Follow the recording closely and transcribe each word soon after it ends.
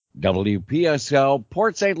WPSL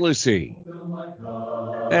Port St. Lucie.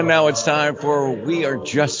 And now it's time for We Are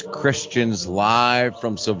Just Christians live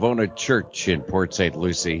from Savona Church in Port St.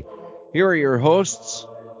 Lucie. Here are your hosts,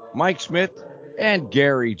 Mike Schmidt and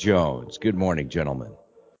Gary Jones. Good morning, gentlemen.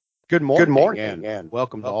 Good morning, and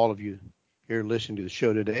welcome to all of you here listening to the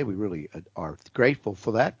show today. We really are grateful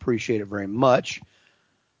for that. Appreciate it very much.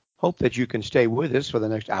 Hope that you can stay with us for the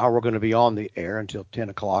next hour. We're going to be on the air until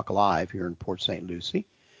 10 o'clock live here in Port St. Lucie.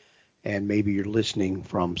 And maybe you're listening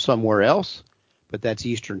from somewhere else, but that's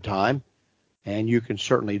Eastern time. And you can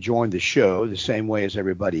certainly join the show the same way as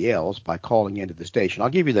everybody else by calling into the station. I'll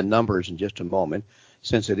give you the numbers in just a moment,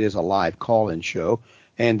 since it is a live call-in show,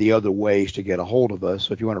 and the other ways to get a hold of us.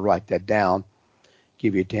 So if you want to write that down,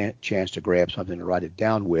 give you a chance to grab something to write it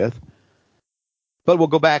down with. But we'll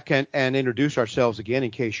go back and introduce ourselves again in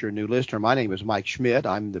case you're a new listener. My name is Mike Schmidt.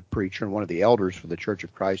 I'm the preacher and one of the elders for the Church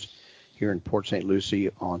of Christ here in Port St.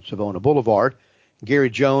 Lucie on Savona Boulevard.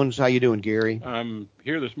 Gary Jones, how you doing, Gary? I'm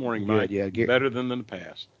here this morning, Mike. Yeah, better than in the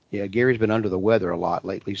past. Yeah, Gary's been under the weather a lot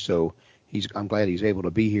lately, so I'm glad he's able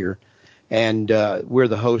to be here. And we're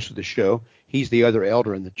the host of the show. He's the other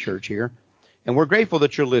elder in the church here. And we're grateful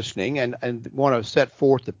that you're listening and want to set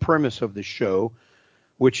forth the premise of the show,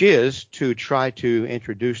 which is to try to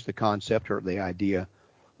introduce the concept or the idea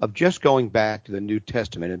of just going back to the New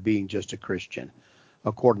Testament and being just a Christian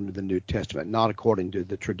according to the New Testament, not according to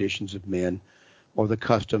the traditions of men or the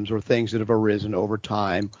customs or things that have arisen over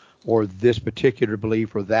time or this particular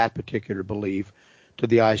belief or that particular belief to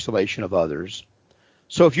the isolation of others.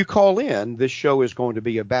 So if you call in, this show is going to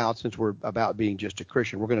be about, since we're about being just a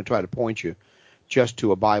Christian, we're going to try to point you just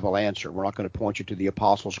to a Bible answer. We're not going to point you to the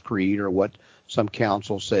Apostles' Creed or what some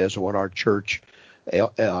council says or what our church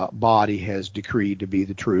body has decreed to be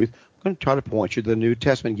the truth. I'm going to try to point you to the New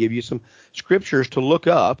Testament, give you some scriptures to look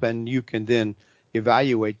up, and you can then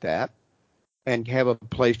evaluate that and have a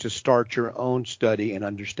place to start your own study and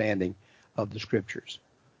understanding of the scriptures.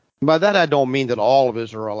 By that, I don't mean that all of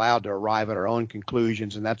us are allowed to arrive at our own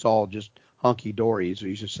conclusions, and that's all just hunky-dory, as we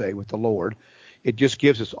used to say, with the Lord. It just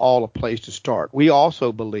gives us all a place to start. We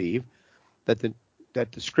also believe that the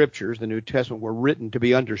scriptures, the New Testament, were written to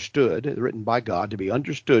be understood, written by God to be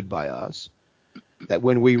understood by us, that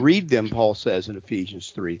when we read them, Paul says in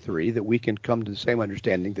Ephesians 3:3, that we can come to the same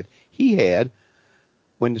understanding that he had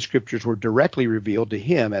when the scriptures were directly revealed to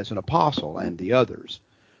him as an apostle and the others.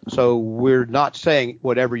 So we're not saying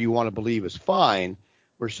whatever you want to believe is fine.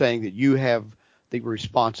 We're saying that you have the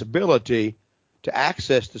responsibility to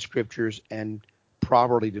access the scriptures and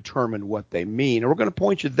properly determine what they mean. And we're going to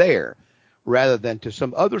point you there rather than to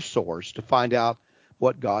some other source to find out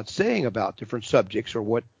what God's saying about different subjects or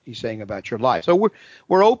what he's saying about your life. So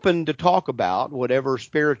we're open to talk about whatever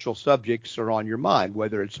spiritual subjects are on your mind,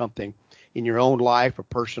 whether it's something in your own life, a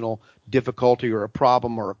personal difficulty or a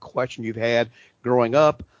problem or a question you've had growing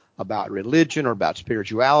up about religion or about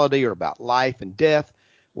spirituality or about life and death.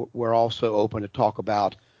 We're also open to talk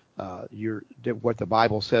about what the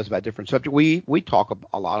Bible says about different subjects. We talk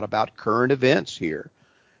a lot about current events here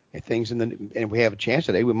and things, and we have a chance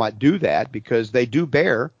today. We might do that because they do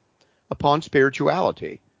bear upon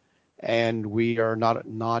spirituality, and we are not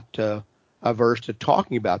averse to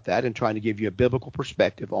talking about that and trying to give you a biblical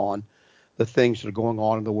perspective on the things that are going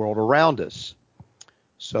on in the world around us.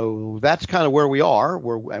 So that's kind of where we are,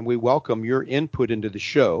 and we welcome your input into the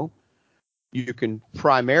show. You can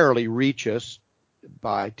primarily reach us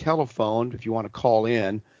by telephone if you want to call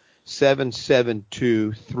in,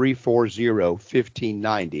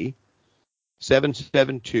 772-340-1590,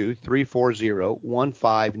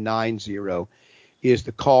 772-340-1590 is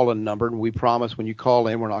the call-in number, and we promise when you call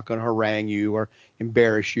in, we're not going to harangue you or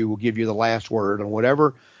embarrass you. We'll give you the last word on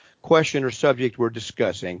whatever question or subject we're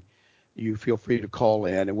discussing. You feel free to call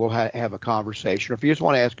in, and we'll have a conversation. Or if you just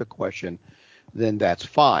want to ask a question, then that's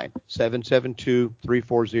fine.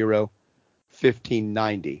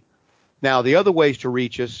 772-340-1590. Now, the other ways to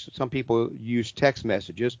reach us, some people use text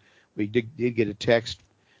messages. We did get a text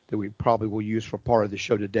that we probably will use for part of the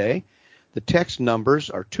show today. The text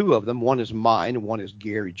numbers are two of them. One is mine and one is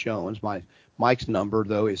Gary Jones. Mike's number,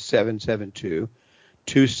 though, is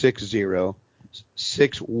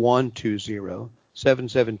 772-260-6120.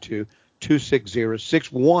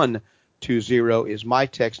 772-260-6120 is my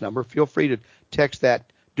text number. Feel free to text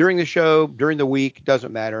that during the show, during the week,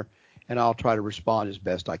 doesn't matter, and I'll try to respond as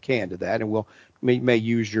best I can to that, and we'll may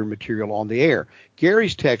use your material on the air.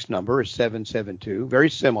 Gary's text number is 772, very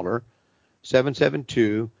similar,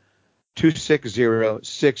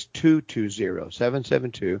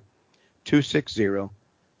 772-260-6220,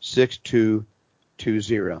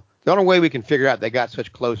 772-260-6220. The only way we can figure out they got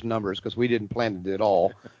such close numbers, because we didn't plan it at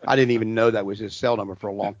all, I didn't even know that was his cell number for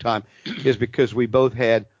a long time, is because we both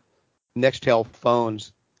had Nextel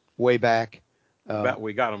phones way back.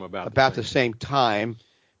 We got them about the same time,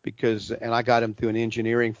 and I got him through an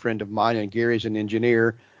engineering friend of mine, and Gary's an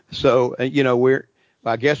engineer. So,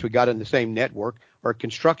 I guess we got in the same network or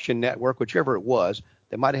construction network, whichever it was.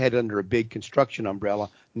 They might have had it under a big construction umbrella.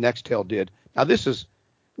 Nextel did. Now, this is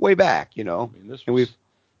way back, I mean,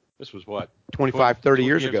 this was what? 25, 30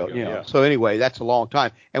 years ago. Yeah. So anyway, that's a long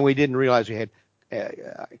time. And we didn't realize we had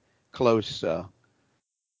close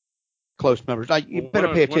numbers. Now, you better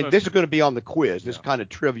pay attention. This is going to be on the quiz. This kind of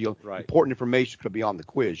trivial, important information is going to be on the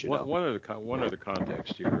quiz. One of the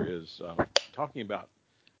context here is talking about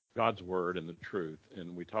God's word and the truth,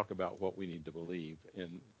 and we talk about what we need to believe.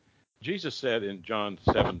 And Jesus said in John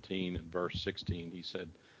 17 and verse 16, he said,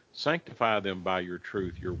 "Sanctify them by your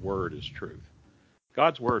truth. Your word is truth."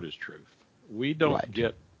 God's word is truth. We don't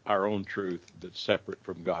get our own truth that's separate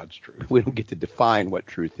from God's truth. We don't get to define what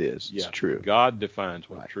truth is. It's true. God defines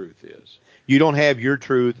what truth is. You don't have your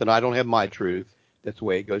truth, and I don't have my truth. That's the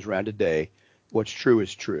way it goes around today. What's true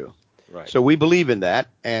is true. Right. So we believe in that,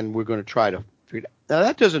 and we're going to try to figure it out. Now,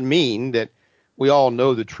 that doesn't mean that we all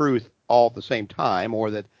know the truth all at the same time,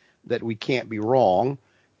 or that we can't be wrong,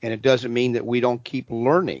 and it doesn't mean that we don't keep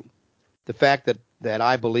learning. The fact that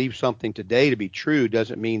I believe something today to be true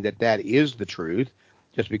doesn't mean that is the truth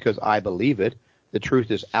just because I believe it. The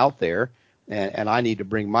truth is out there, and I need to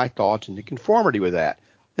bring my thoughts into conformity with that.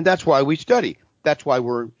 And that's why we study. That's why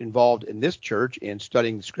we're involved in this church in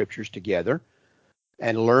studying the scriptures together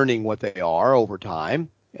and learning what they are over time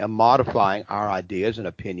and modifying our ideas and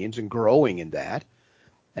opinions and growing in that.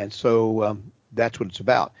 And so that's what it's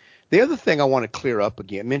about. The other thing I want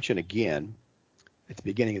to mention again, at the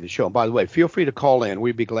beginning of the show. And by the way, feel free to call in.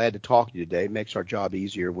 We'd be glad to talk to you today. It makes our job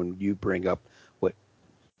easier when you bring up what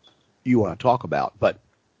you want to talk about. But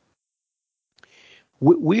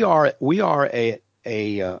we are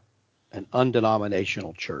an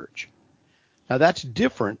undenominational church. Now, that's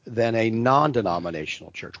different than a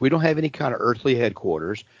non-denominational church. We don't have any kind of earthly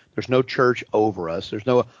headquarters. There's no church over us. There's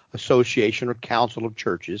no association or council of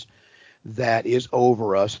churches that is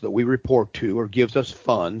over us that we report to or gives us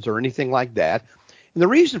funds or anything like that. And the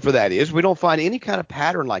reason for that is we don't find any kind of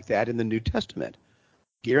pattern like that in the New Testament.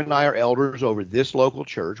 Gary and I are elders over this local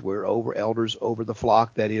church. We're elders over the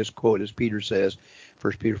flock that is, quote, as Peter says,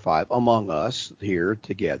 1 Peter 5, among us here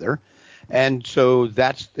together. And so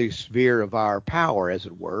that's the sphere of our power, as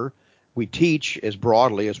it were. We teach as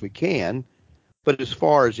broadly as we can, but as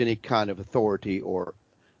far as any kind of authority or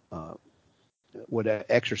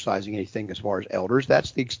exercising anything as far as elders,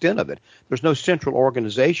 that's the extent of it. There's no central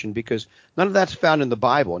organization because none of that's found in the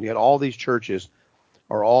Bible, and yet all these churches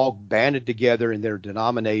are all banded together in their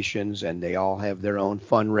denominations, and they all have their own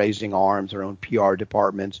fundraising arms, their own PR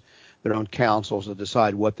departments, their own councils that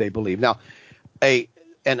decide what they believe. Now,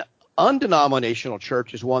 an undenominational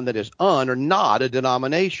church is one that is or not a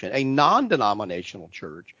denomination. A non-denominational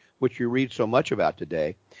church, which you read so much about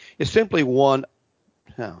today, is simply one,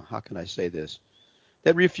 how can I say this,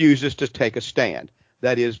 that refuses to take a stand.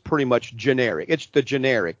 That is pretty much generic. It's the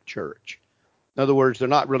generic church. In other words, they're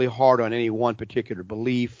not really hard on any one particular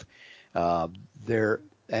belief. And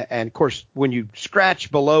of course, when you scratch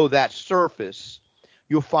below that surface,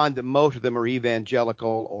 you'll find that most of them are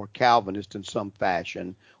evangelical or Calvinist in some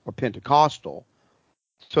fashion or Pentecostal.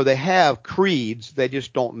 So they have creeds. They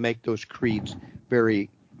just don't make those creeds very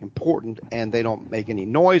important, and they don't make any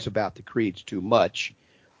noise about the creeds too much.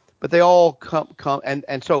 But they all come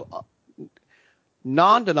and so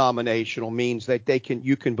non-denominational means that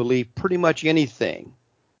you can believe pretty much anything,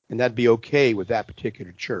 and that'd be okay with that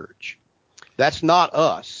particular church. That's not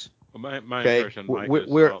us. Well, my impression, Mike,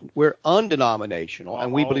 we're undenominational,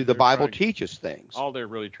 and we believe the Bible teaches things. All they're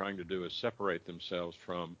really trying to do is separate themselves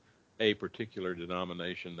from a particular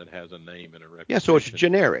denomination that has a name and a reputation. Yeah, so it's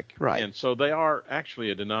generic, right? And so they are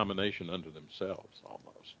actually a denomination unto themselves,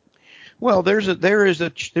 almost. Well, there is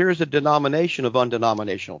a denomination of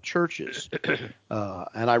undenominational churches,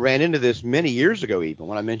 and I ran into this many years ago, even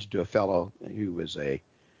when I mentioned to a fellow who was a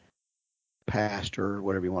pastor, or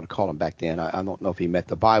whatever you want to call him back then. I don't know if he met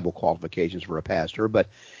the Bible qualifications for a pastor, but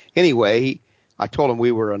anyway, I told him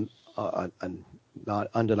we were a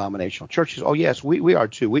non-denominational church. He said, "Oh yes, we are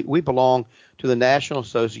too. We belong to the National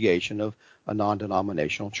Association of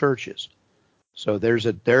Non-Denominational Churches." So there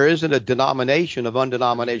isn't a denomination of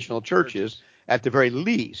undenominational churches at the very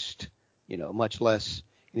least, much less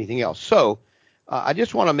anything else. So I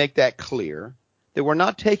just want to make that clear that we're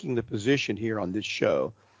not taking the position here on this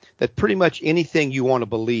show that pretty much anything you want to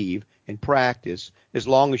believe and practice, as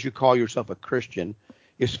long as you call yourself a Christian,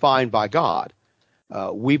 is fine by God.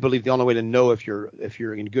 We believe the only way to know if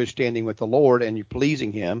you're in good standing with the Lord and you're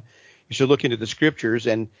pleasing Him is to look into the Scriptures,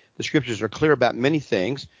 and the Scriptures are clear about many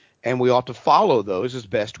things, and we ought to follow those as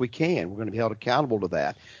best we can. We're going to be held accountable to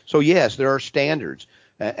that. So yes, there are standards,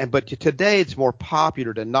 but today it's more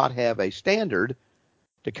popular to not have a standard,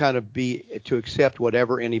 to kind of to accept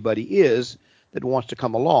whatever anybody is that wants to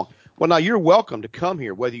come along. Well, now you're welcome to come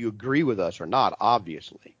here, whether you agree with us or not,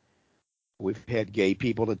 obviously. We've had gay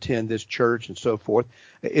people attend this church and so forth.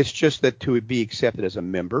 It's just that to be accepted as a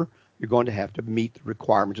member, you're going to have to meet the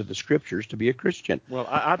requirements of the Scriptures to be a Christian. Well,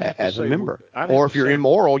 I'd have as to a say, member. Or if you're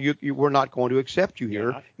immoral, we're not going to accept you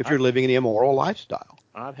here if you're living an immoral lifestyle.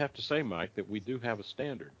 I'd have to say, Mike, that we do have a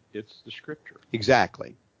standard. It's the Scripture.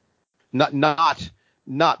 Exactly. Not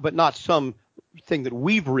some thing that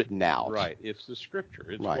we've written out. Right. It's the Scripture.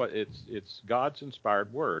 It's right. It's God's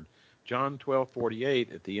inspired word. John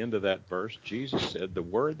 12:48, at the end of that verse, Jesus said, "The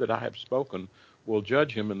word that I have spoken will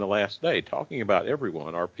judge him in the last day," talking about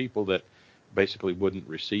everyone, or people that basically wouldn't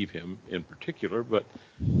receive him in particular, but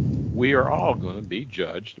we are all going to be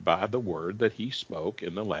judged by the word that he spoke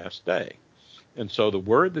in the last day. And so the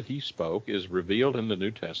word that he spoke is revealed in the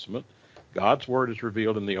New Testament. God's word is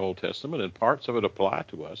revealed in the Old Testament, and parts of it apply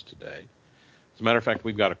to us today. As a matter of fact,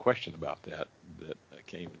 we've got a question about that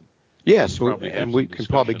came. Yes, and we can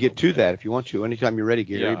probably get to that if you want to, anytime you're ready,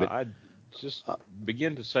 Gary. Yeah, but I just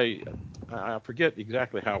begin to say, I forget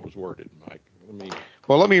exactly how it was worded, Mike.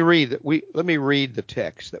 Let me read the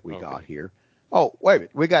text that we got here. Oh, wait a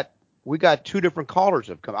minute, we got two different callers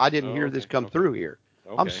have come. I didn't hear this come through here.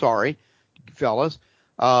 Okay. I'm sorry, fellas.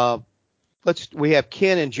 We have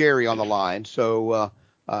Ken and Jerry on the line, so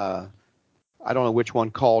I don't know which one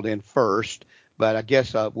called in first. But I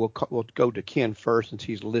guess we'll go to Ken first since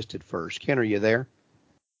he's listed first. Ken, are you there?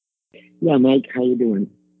 Yeah, Mike, how you doing?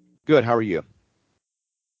 Good. How are you?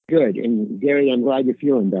 Good. And Gary, I'm glad you're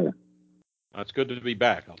feeling better. It's good to be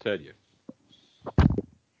back, I'll tell you.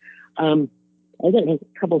 I got a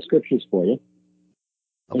couple of scriptures for you.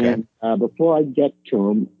 Okay. And before I get to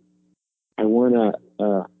them, I want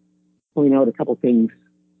to point out a couple things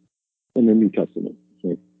in the New Testament.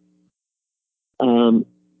 Okay.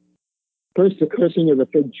 First, the cursing of the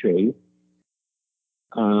fig tree.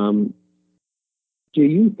 Do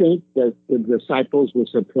you think that the disciples were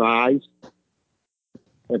surprised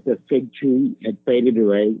that the fig tree had faded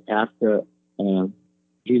away after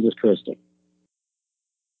Jesus cursed it?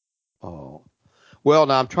 Oh. Well,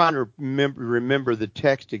 now I'm trying to remember the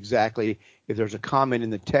text exactly, if there's a comment in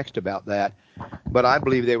the text about that. But I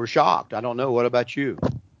believe they were shocked. I don't know. What about you?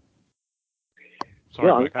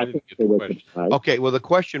 Sorry, Mike, I didn't get the question. Okay, well, the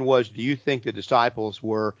question was, do you think the disciples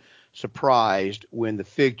were surprised when the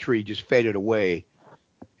fig tree just faded away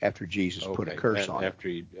after Jesus put a curse on it?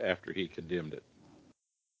 After he condemned it.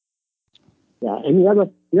 Yeah, and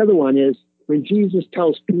the other one is when Jesus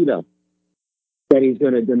tells Peter that he's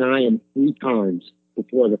going to deny him 3 times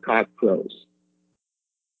before the cock crows.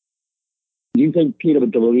 Do you think Peter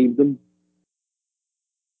would believe them?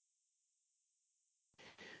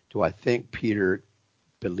 Do I think Peter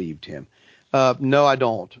believed him? No, I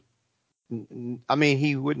don't. I mean,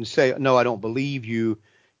 he wouldn't say, no, I don't believe you,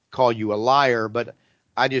 call you a liar, but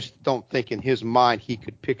I just don't think in his mind he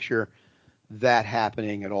could picture that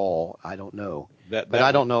happening at all. I don't know. But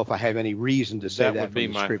I don't know if I have any reason to say that would be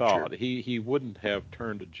from the my Scripture. thought. He wouldn't have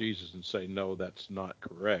turned to Jesus and say, no, that's not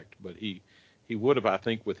correct. But he would have, I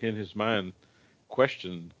think, within his mind,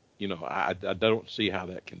 questioned, I don't see how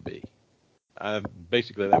that can be.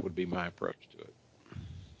 Basically, that would be my approach to it.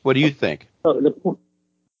 What do you think? So the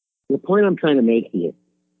point I'm trying to make here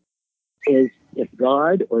is if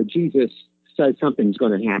God or Jesus says something's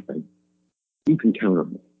going to happen, you can count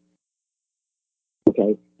on it.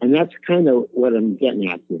 Okay? And that's kind of what I'm getting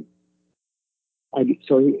at here.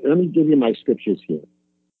 So let me give you my scriptures here.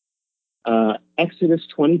 Exodus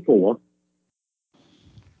 24,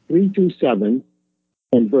 3-7,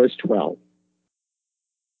 and verse 12.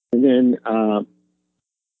 And then I'll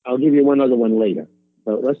give you one other one later.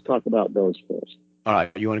 But let's talk about those first. All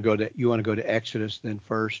right. You want to go to Exodus then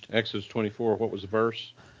first? Exodus 24. What was the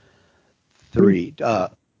verse?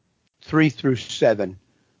 3-7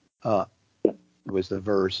 was the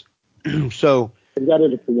verse. So I got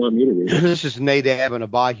it if you want me to read it. This is Nadab and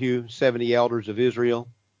Abihu, 70 elders of Israel.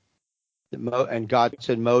 And God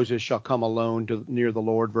said, Moses shall come alone near the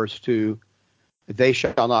Lord, verse 2. They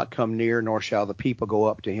shall not come near, nor shall the people go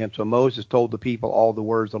up to him. So Moses told the people all the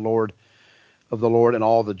words of the Lord and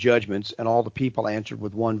all the judgments, and all the people answered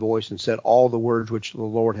with one voice and said, all the words which the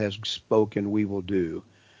Lord has spoken we will do.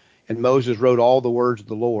 And Moses wrote all the words of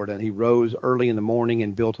the Lord, and he rose early in the morning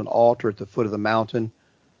and built an altar at the foot of the mountain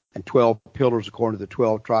and 12 pillars according to the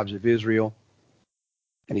 12 tribes of Israel.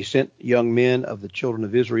 And he sent young men of the children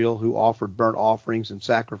of Israel who offered burnt offerings and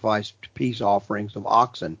sacrificed peace offerings of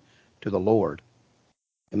oxen to the Lord.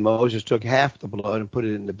 And Moses took half the blood and put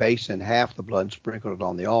it in the basin, half the blood and sprinkled it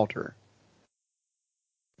on the altar.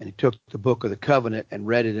 And he took the book of the covenant and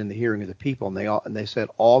read it in the hearing of the people. And they said,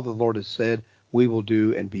 all the Lord has said, we will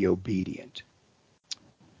do and be obedient.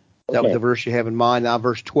 Okay. That was the verse you have in mind. Now,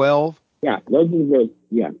 verse 12. Yeah, those are the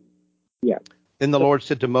verses. Yeah. Then the Lord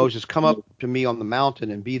said to Moses, come up to me on the mountain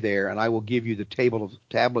and be there, and I will give you the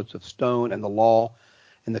tablets of stone and the law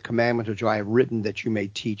and the commandments which I have written that you may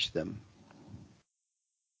teach them.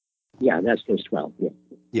 Yeah, that's verse 12.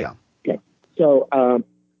 Yeah. Okay. So,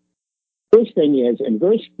 first thing is, in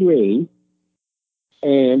verse 3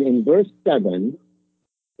 and in verse 7,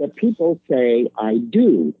 the people say, I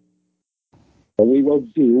do. And we will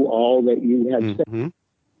do all that you have said.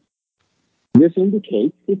 This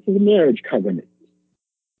indicates it's a marriage covenant.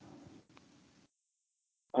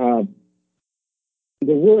 The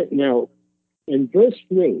word now in verse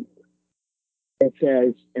 3, it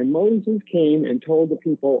says, and Moses came and told the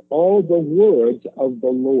people all the words of the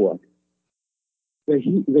Lord.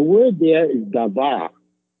 The word there is davar,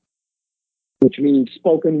 which means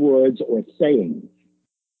spoken words or sayings.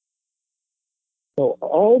 So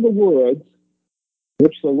all the words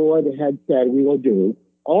which the Lord had said we will do,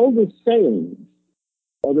 all the sayings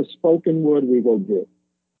or the spoken word we will do.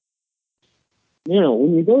 Now,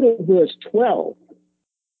 when you go to verse 12,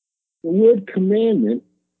 the word commandment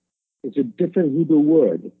is a different Hebrew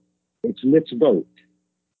word. It's mitzvot.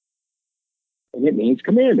 And it means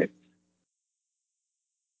commandment.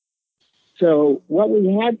 So what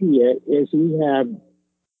we have here is we have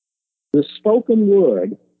the spoken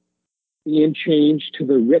word being changed to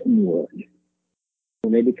the written word.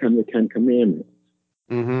 And they become the Ten Commandments.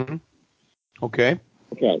 Mm-hmm. Okay.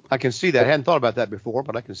 I can see that. I hadn't thought about that before,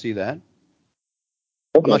 but I can see that.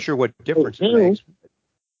 Okay. I'm not sure what difference it makes.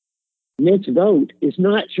 Mitzvot is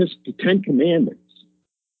not just the Ten Commandments.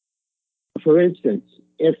 For instance,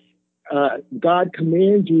 if God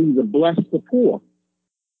commands you to bless the poor,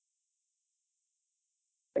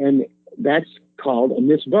 and that's called a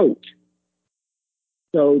mitzvot.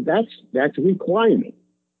 So that's a requirement.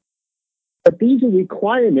 But these are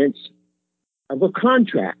requirements of a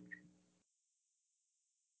contract.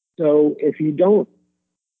 So if you don't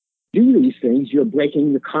do these things, you're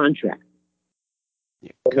breaking the contract.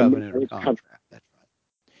 Yeah, covenant or contract. That's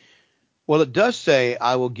right. Well, it does say,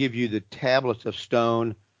 I will give you the tablets of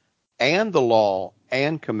stone and the law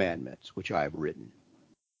and commandments, which I have written.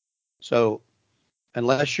 So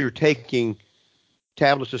unless you're taking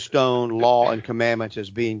tablets of stone, law, and commandments as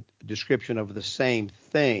being a description of the same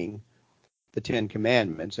thing, the Ten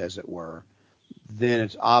Commandments, as it were, then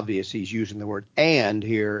it's obvious he's using the word and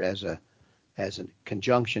here as a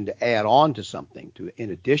conjunction to add on to something, to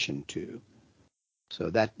in addition to. So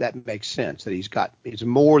that makes sense that it's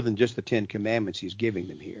more than just the Ten Commandments he's giving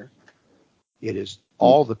them here. It is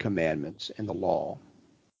all the commandments and the law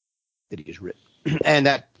that he has written. And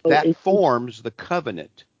that forms the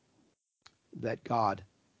covenant that God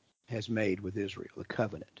has made with Israel, the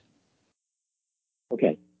covenant.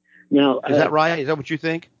 Okay. Now, is that right? Is that what you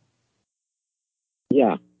think?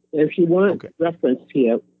 Yeah. If you want reference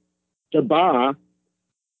here, Dabar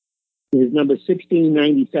is number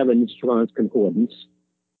 1697 in Strong's Concordance.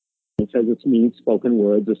 It says it means spoken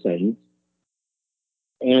words or sayings.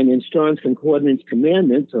 And in Strong's Concordance,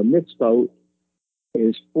 commandments or mitzvot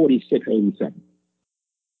is 4687.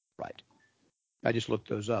 Right. I just looked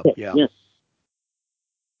those up. Yeah.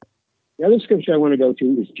 The other scripture I want to go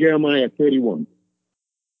to is Jeremiah 31.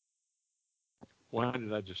 Why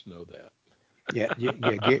did I just know that? Yeah.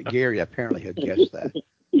 Gary apparently had guessed that.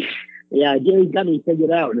 Yeah, Gary got me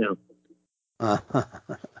figured out now.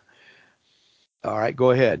 All right,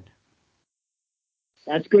 go ahead.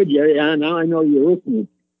 That's good, Gary. Now I know you're listening.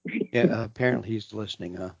 Yeah, apparently he's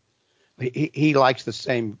listening. He likes the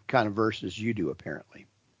same kind of verses you do, apparently.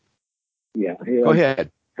 Yeah. Go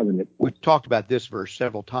ahead. We've talked about this verse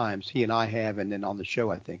several times. He and I have, and then on the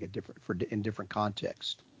show, I think, in different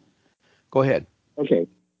contexts. Go ahead. Okay.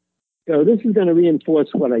 So this is going to reinforce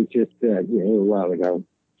what I just said a little while ago.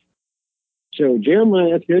 So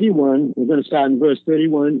Jeremiah 31, we're going to start in verse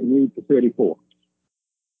 31 and read to 34.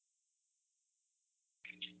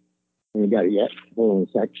 You got it yet? Hold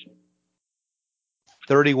on a sec.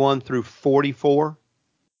 31 through 44?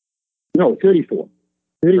 No, 34.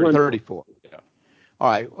 31. 34. Yeah. All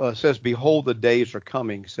right. It says, behold, the days are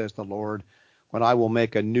coming, says the Lord, when I will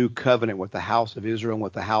make a new covenant with the house of Israel and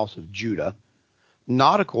with the house of Judah,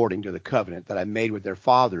 not according to the covenant that I made with their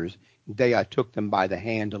fathers the day I took them by the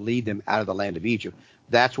hand to lead them out of the land of Egypt.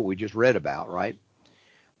 That's what we just read about, right?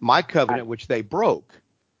 My covenant which they broke,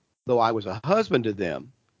 though I was a husband to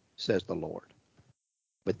them, says the Lord.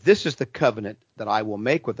 But this is the covenant that I will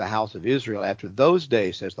make with the house of Israel after those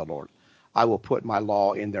days, says the Lord. I will put my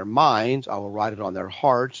law in their minds. I will write it on their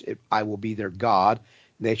hearts. I will be their God,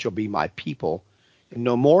 and they shall be my people. And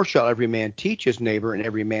no more shall every man teach his neighbor and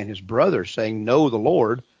every man his brother, saying, Know the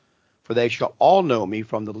Lord, for they shall all know me,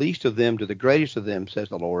 from the least of them to the greatest of them, says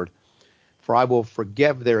the Lord. For I will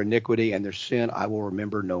forgive their iniquity, and their sin I will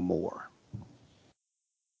remember no more.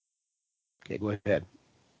 Okay, go ahead.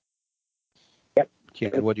 Yep.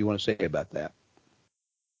 Ken, what do you want to say about that?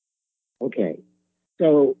 Okay.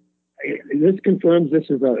 So this confirms this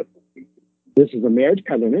is a marriage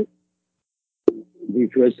covenant.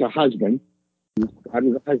 Refers to husband. God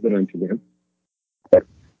is a husband unto them.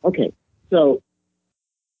 Okay. So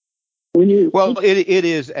when you it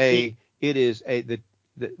is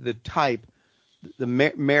the type. The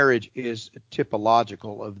marriage is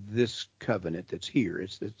typological of this covenant that's here.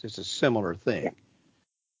 It's a similar thing.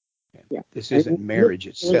 Yeah. This isn't marriage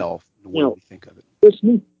itself, the way we think of it. This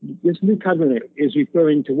new covenant is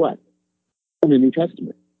referring to what in the New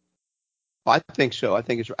Testament? I think so. I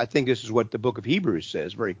think this is what the book of Hebrews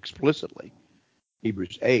says very explicitly.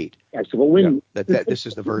 Hebrews 8. Yeah, so when that this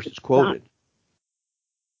is the verse that's quoted.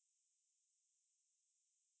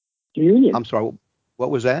 Communion. I'm sorry. What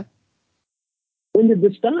was that? When did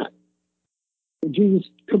this start? Jesus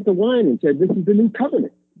took the wine and said, "This is the new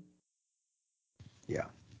covenant." Yeah.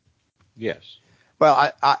 Yes.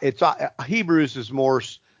 Well, Hebrews is more.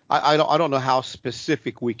 I don't know how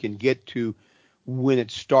specific we can get to when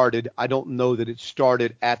it started. I don't know that it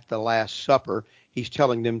started at the Last Supper. He's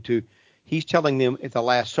telling them at the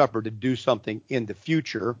Last Supper to do something in the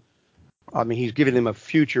future. I mean, he's giving them a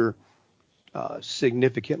future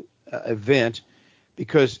significant event,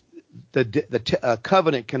 because the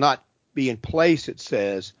covenant cannot be in place, it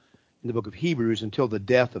says in the book of Hebrews, until the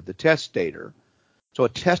death of the testator. So a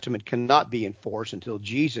testament cannot be enforced until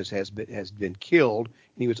Jesus has been killed,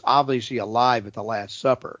 and he was obviously alive at the Last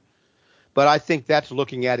Supper. But I think that's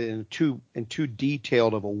looking at it in too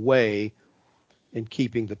detailed of a way in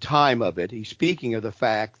keeping the time of it. He's speaking of the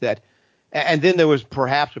fact that, and then there was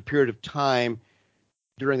perhaps a period of time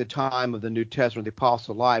during the time of the New Testament, the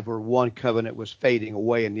apostles alive, where one covenant was fading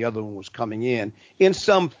away and the other one was coming in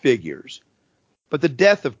some figures. But the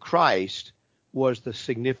death of Christ was the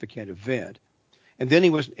significant event. And then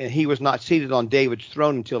he was not seated on David's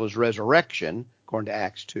throne until his resurrection, according to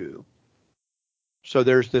Acts 2. So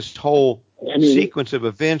there's this whole sequence of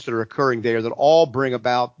events that are occurring there that all bring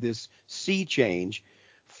about this sea change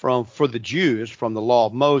for the Jews from the law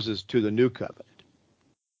of Moses to the new covenant.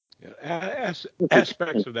 Yeah,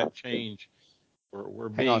 aspects of that change were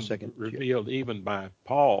being revealed even by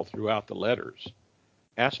Paul throughout the letters.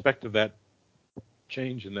 Aspect of that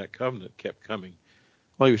change in that covenant kept coming.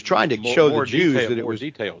 Well, he was trying to show the Jews that it was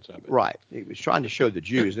details of it. Right. He was trying to show the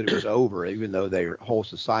Jews that it was over, even though their whole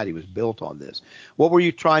society was built on this. What were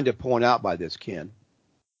you trying to point out by this, Ken?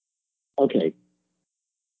 Okay.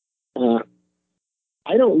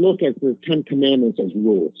 I don't look at the Ten Commandments as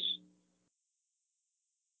rules.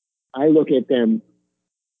 I look at them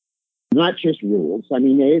not just rules. I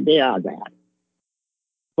mean, they are that.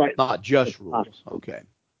 But not just rules. Okay.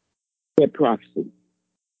 They're prophecy.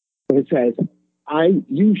 It says,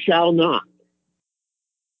 you shall not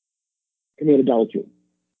commit adultery.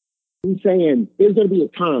 He's saying there's going to be a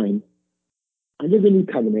time under the new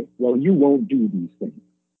covenant where you won't do these things.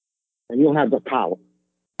 And you'll have the power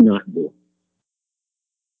to not do it.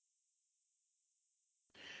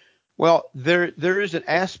 Well, there is an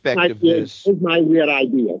aspect of this. It's my weird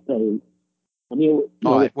idea. So, I mean,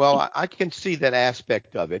 all right. Well, I can see that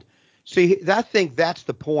aspect of it. See, I think that's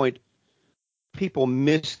the point. People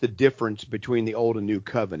miss the difference between the old and new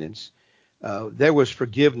covenants. There was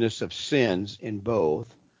forgiveness of sins in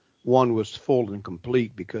both. One was full and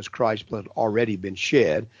complete because Christ's blood had already been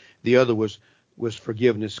shed. The other was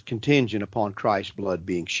forgiveness contingent upon Christ's blood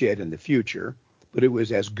being shed in the future, but it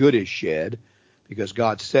was as good as shed because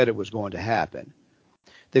God said it was going to happen.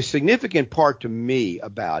 The significant part to me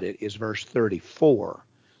about it is verse 34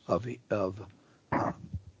 of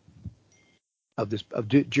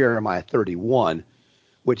Jeremiah 31,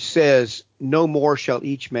 which says, "No more shall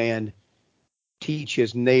each man teach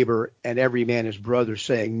his neighbor and every man his brother,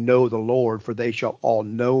 saying, Know the Lord, for they shall all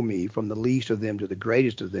know me, from the least of them to the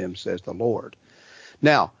greatest of them, says the Lord."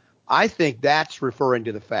 Now, I think that's referring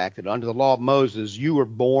to the fact that under the law of Moses, you were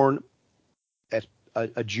born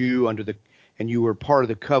a Jew and you were part of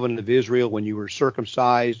the covenant of Israel when you were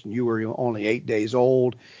circumcised and you were only 8 days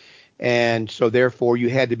old. And so therefore you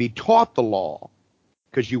had to be taught the law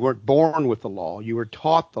because you weren't born with the law. You were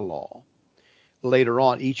taught the law. Later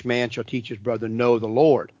on, each man shall teach his brother, know the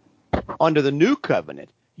Lord. Under the new covenant,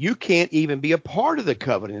 you can't even be a part of the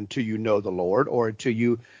covenant until you know the Lord or until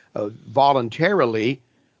you voluntarily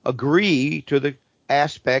agree to the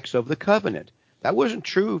aspects of the covenant. That wasn't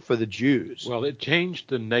true for the Jews. Well, it changed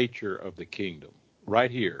the nature of the kingdom. Right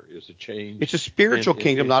here is a change. It's a spiritual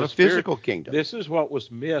kingdom, not a physical kingdom. This is what was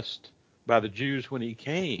missed by the Jews when he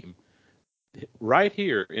came. Right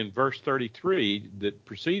here in verse 33 that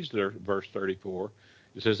precedes their verse 34,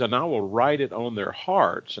 it says, and I will write it on their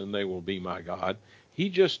hearts, and they will be my God. He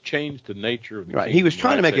just changed the nature of the kingdom. He was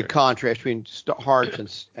trying to make there. A contrast between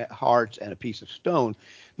hearts and a piece of stone,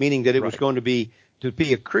 meaning that it was going to be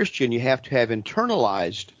a Christian, you have to have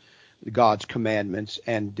internalized God's commandments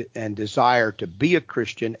and desire to be a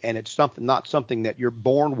Christian, and it's not something that you're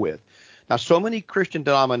born with. Now, so many Christian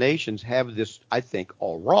denominations have this, I think,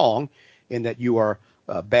 all wrong, in that you are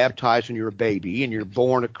baptized when you're a baby and you're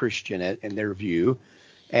born a Christian in their view,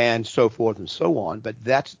 and so forth and so on. But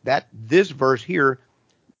this verse here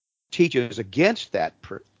teaches against that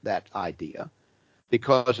idea,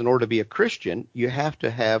 because in order to be a Christian, it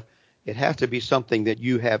has to be something that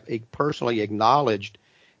you have personally acknowledged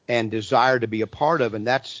and desire to be a part of, and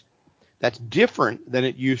that's different than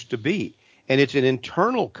it used to be. And it's an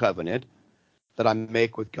internal covenant that I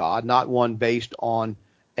make with God, not one based on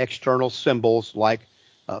external symbols like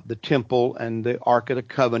the temple and the Ark of the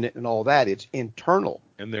Covenant and all that. It's internal.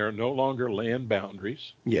 And there are no longer land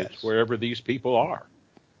boundaries. Yes. It's wherever these people are.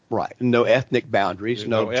 Right. No ethnic boundaries,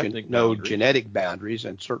 no boundaries. Genetic boundaries,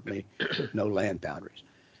 and certainly no land boundaries.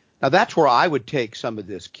 Now, that's where I would take some of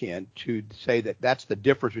this, Ken, to say that that's the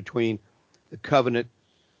difference between the covenant,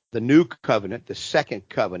 the new covenant, the second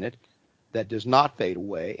covenant that does not fade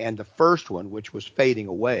away, and the first one, which was fading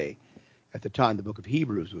away at the time the book of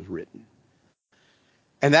Hebrews was written.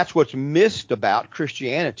 And that's what's missed about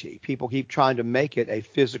Christianity. People keep trying to make it a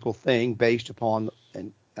physical thing based upon,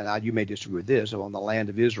 and you may disagree with this, on the land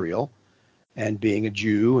of Israel and being a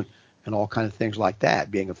Jew and all kinds of things like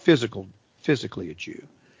that, being physically a Jew.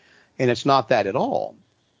 And it's not that at all.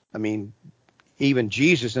 I mean, even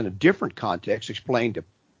Jesus in a different context explained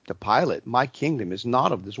to Pilate, my kingdom is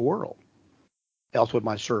not of this world, else would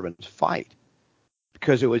my servants fight,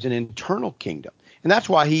 because it was an internal kingdom. And that's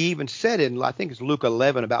why he even said in, I think it's Luke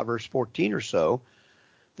 11, about verse 14 or so,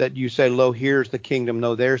 that you say, lo, here's the kingdom,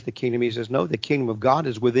 no, there's the kingdom. He says, no, the kingdom of God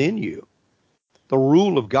is within you. The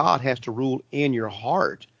rule of God has to rule in your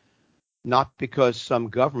heart, not because some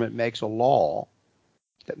government makes a law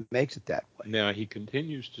that makes it that way. Now, he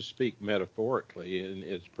continues to speak metaphorically, and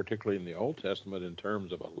it's particularly in the Old Testament in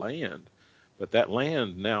terms of a land, but that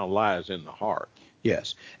land now lies in the heart.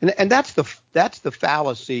 Yes, and that's the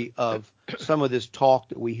fallacy of some of this talk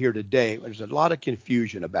that we hear today. There's a lot of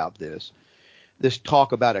confusion about this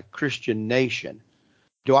talk about a Christian nation.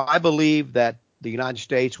 Do I believe that the United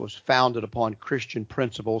States was founded upon Christian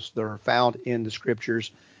principles that are found in the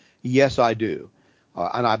Scriptures? Yes, I do.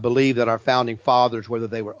 And I believe that our founding fathers, whether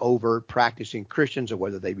they were overt practicing Christians or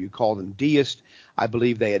whether you call them deists, I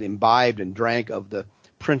believe they had imbibed and drank of the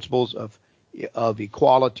principles of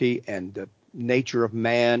equality and the nature of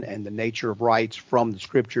man and the nature of rights from the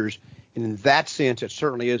Scriptures. And in that sense, it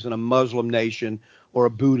certainly isn't a Muslim nation or a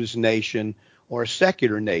Buddhist nation or a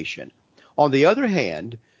secular nation. On the other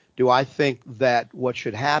hand, do I think that what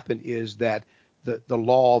should happen is that the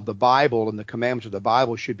law of the Bible and the commandments of the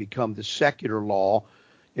Bible should become the secular law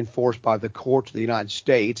enforced by the courts of the United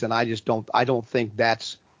States? And I don't think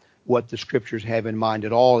that's what the Scriptures have in mind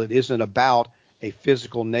at all. It isn't about a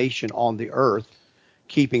physical nation on the earth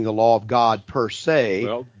keeping the law of God per se.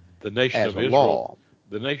 Well, the nation as of a Israel, law.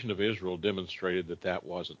 The nation of Israel demonstrated that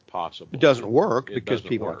wasn't possible. It doesn't work because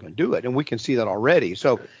people aren't going to do it, and we can see that already.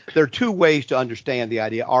 So there are two ways to understand the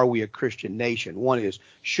idea, are we a Christian nation? One is,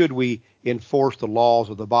 should we enforce the laws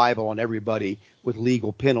of the Bible on everybody with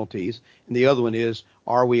legal penalties? And the other one is,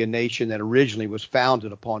 are we a nation that originally was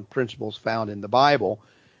founded upon principles found in the Bible?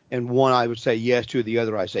 And one I would say yes to, the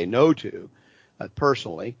other I say no to,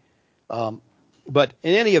 personally. But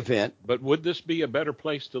in any event... But would this be a better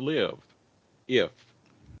place to live if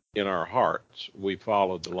in our hearts we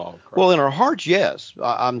followed the law of Christ? Well, in our hearts, yes.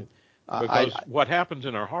 Because what happens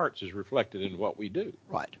in our hearts is reflected in what we do.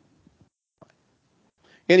 Right.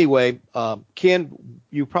 Anyway, Ken,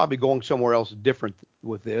 you're probably going somewhere else different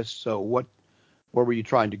with this. So where were you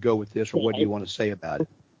trying to go with this, or what do you want to say about it?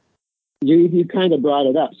 You kind of brought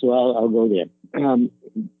it up, so I'll go there.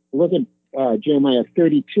 Look at Jeremiah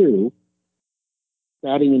 32,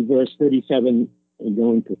 starting in verse 37 and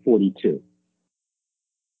going to 42.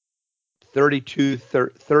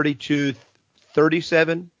 37?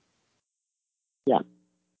 Yeah.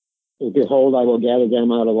 Behold, I will gather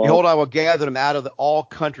them out of all. Behold, I will gather them out of all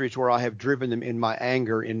countries where I have driven them in my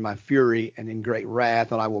anger, in my fury, and in great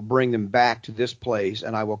wrath, and I will bring them back to this place,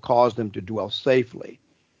 and I will cause them to dwell safely.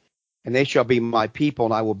 And they shall be my people,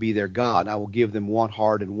 and I will be their God. And I will give them one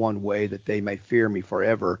heart and one way, that they may fear me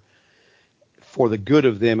forever, for the good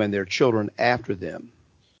of them and their children after them,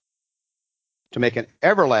 to make an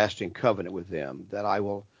everlasting covenant with them, that I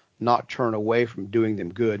will not turn away from doing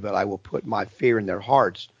them good, but I will put my fear in their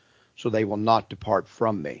hearts, so they will not depart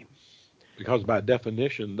from me. Because by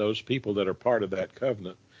definition, those people that are part of that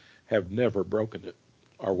covenant have never broken it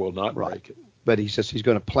or will not break it. But he says he's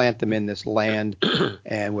going to plant them in this land,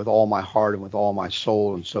 and with all my heart and with all my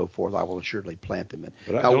soul and so forth, I will assuredly plant them in.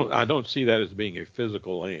 But I don't see that as being a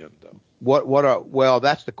physical land, though. Well,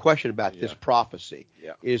 that's the question about this prophecy.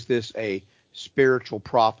 Yeah. Is this a spiritual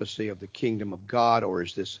prophecy of the kingdom of God, or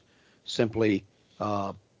is this simply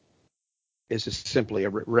a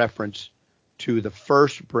reference to the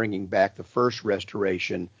first bringing back, the first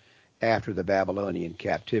restoration after the Babylonian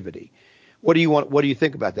captivity? What do you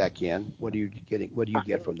think about that, Ken? What do you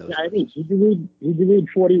get from those? I think did you read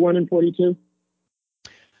 41 and 42?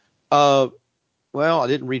 Well, I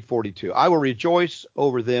didn't read 42. I will rejoice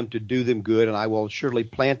over them to do them good, and I will surely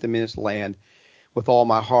plant them in this land with all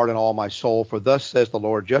my heart and all my soul. For thus says the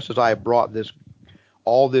Lord, just as I have brought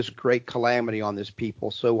all this great calamity on this people,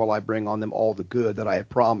 so will I bring on them all the good that I have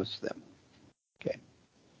promised them. Okay.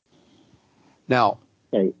 Now,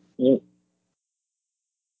 Okay. Yeah.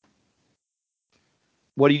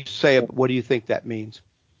 what do you say? What do you think that means?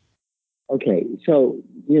 Okay, so,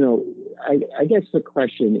 I guess the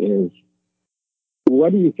question is,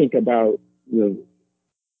 what do you think about the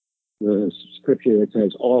scripture that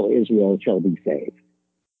says all Israel shall be saved?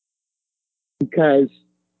 Because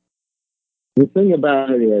the thing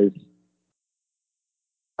about it is,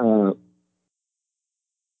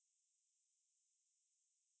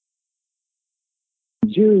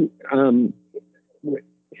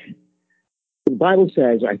 the Bible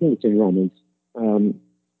says, I think it's in Romans,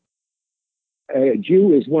 a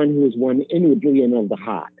Jew is one who is one inwardly and of the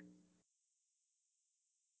heart.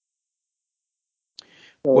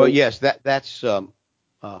 So, well, yes, that's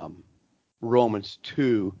Romans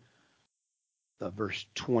 2, verse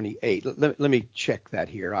 28. Let me check that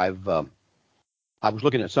here. I was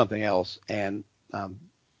looking at something else, and I'm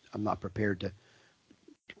not prepared to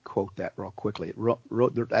quote that real quickly.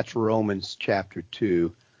 That's Romans chapter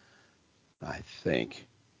 2, I think.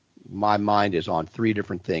 My mind is on three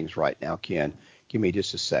different things right now, Ken. Give me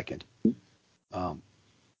just a second.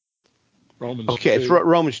 Romans okay, 2. It's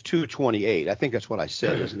Romans 2:28. I think that's what I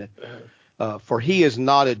said, isn't it? For he is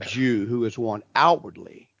not a Jew who is one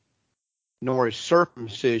outwardly, nor is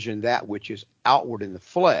circumcision that which is outward in the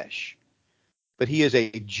flesh, but he is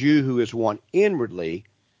a Jew who is one inwardly,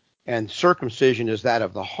 and circumcision is that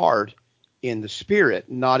of the heart in the spirit,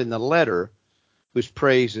 not in the letter, whose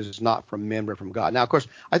praise is not from men but from God. Now, of course,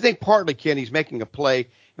 I think partly, Ken, he's making a play.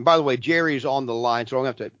 And by the way, Jerry's on the line, so I'm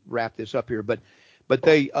going to have to wrap this up here. But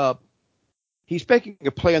he's making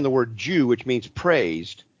a play on the word Jew, which means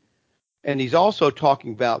praised. And he's also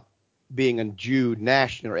talking about being a Jew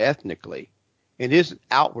nationally or ethnically. It isn't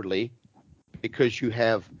outwardly because you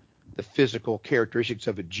have the physical characteristics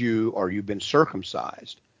of a Jew or you've been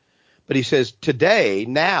circumcised. But he says today,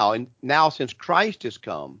 now since Christ has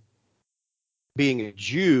come, being a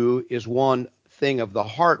Jew is one thing of the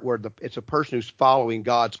heart, where it's a person who's following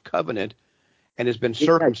God's covenant and has been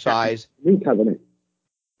circumcised. New covenant.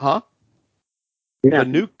 Huh? Yeah. The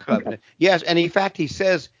new covenant. Okay. Yes, and in fact, he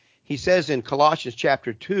says in Colossians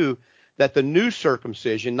chapter 2 that the new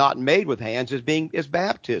circumcision, not made with hands, is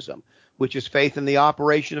baptism, which is faith in the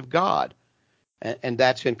operation of God, and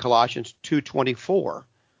that's in Colossians 2:24.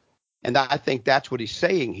 And I think that's what he's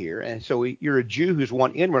saying here. And so you're a Jew who's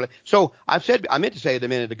one inwardly. So I meant to say it a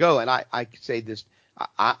minute ago, and I say this,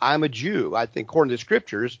 I'm a Jew. I think according to the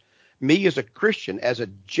scriptures, me as a Christian, as a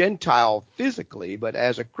Gentile physically, but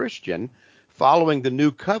as a Christian, following the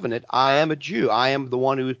new covenant, I am a Jew. I am the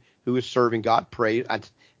one who is serving God. Praise.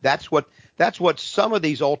 That's what some of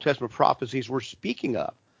these Old Testament prophecies were speaking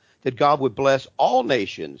of, that God would bless all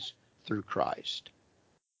nations through Christ.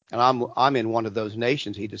 And I'm in one of those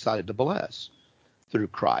nations he decided to bless through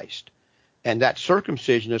Christ. And that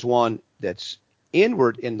circumcision is one that's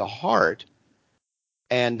inward in the heart,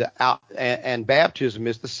 and baptism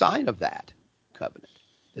is the sign of that covenant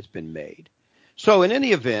that's been made. So in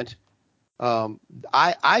any event,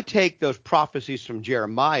 I take those prophecies from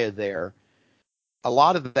Jeremiah there, a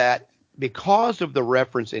lot of that, because of the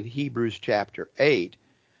reference in Hebrews chapter 8,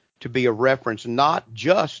 to be a reference not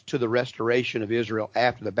just to the restoration of Israel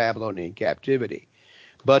after the Babylonian captivity,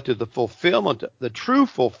 but to the fulfillment, the true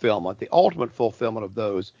fulfillment, the ultimate fulfillment of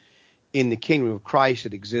those in the kingdom of Christ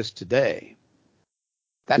that exists today.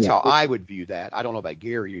 That's how I would view that. I don't know about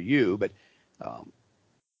Gary or you, but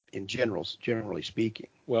generally speaking.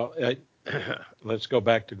 Well, let's go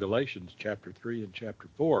back to Galatians chapter 3 and chapter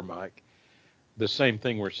 4, Mike. The same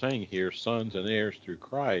thing we're saying here, sons and heirs through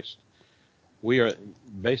Christ. We are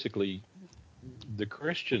basically, the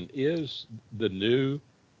Christian is the new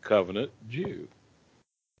covenant Jew.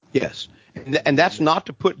 Yes, and that's not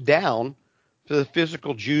to put down to the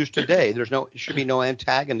physical Jews today. Should be no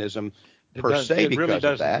antagonism per se because of that. It really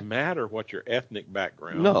doesn't matter what your ethnic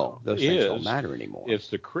background those things don't matter anymore. It's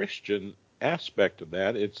the Christian aspect of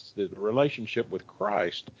that. It's the relationship with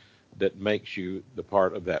Christ that makes you the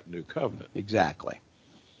part of that new covenant. Exactly.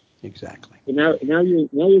 Now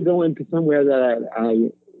you're going to somewhere that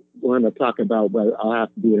I want to talk about, but I'll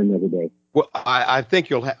have to do it another day. Well, I think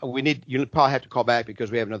you'll probably have to call back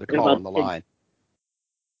because we have another call on the line.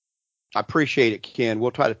 I appreciate it, Ken.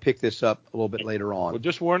 We'll try to pick this up a little bit later on. Well,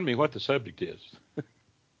 just warn me what the subject is.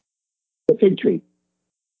 The fig tree.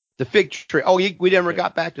 The fig tree. Oh, we never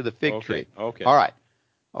got back to the fig tree. Okay. All right.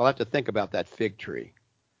 I'll have to think about that fig tree.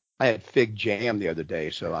 I had fig jam the other day,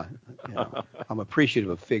 so I'm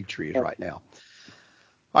appreciative of fig trees right now.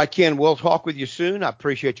 All right, Ken, we'll talk with you soon. I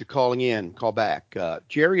appreciate you calling in. Call back.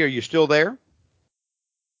 Jerry, are you still there?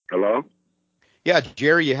 Hello? Yeah,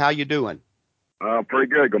 Jerry, how you doing? Pretty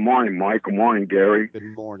good. Good morning, Mike. Good morning, Gary.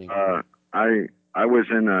 Good morning. I was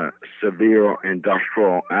in a severe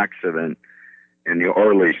industrial accident in the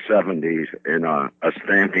early 70s in a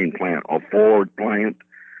stamping plant, a Ford plant.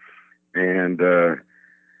 And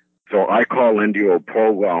so I call into a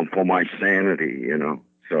program for my sanity,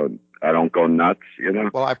 so I don't go nuts,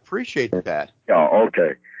 Well, I appreciate that. Yeah,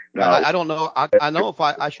 okay. Now, I don't know. I know if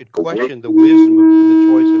I should question the wisdom of the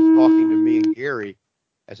choice of talking to me and Gary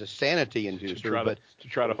as a sanity inducer, but to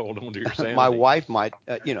try to hold on to your sanity. My wife might,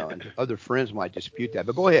 and other friends might dispute that.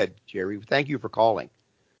 But go ahead, Jerry. Thank you for calling.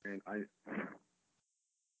 And are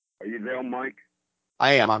you there, Mike?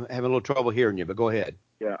 I am. I'm having a little trouble hearing you, but go ahead.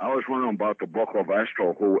 Yeah, I was wondering about the book of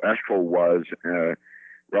Esther, who Esther was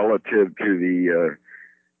relative to the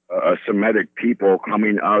Semitic people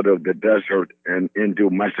coming out of the desert and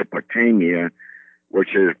into Mesopotamia,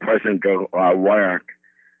 which is present-day Iraq.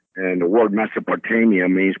 And the word Mesopotamia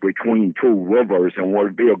means between two rivers, and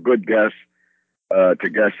would be a good guess to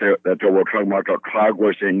guess that they were talking about the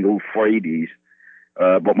Tigris and Euphrates.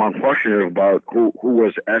 But my question is about who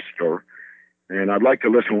was Esther, and I'd like to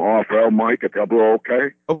listen off air, Mike, if that'll be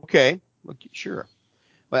okay. Okay, sure.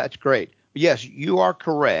 Well, that's great. Yes, you are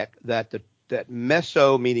correct that that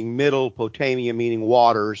Meso, meaning middle, Potamia, meaning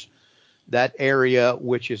waters, that area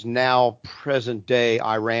which is now present-day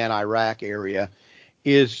Iran, Iraq area,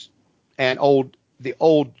 is the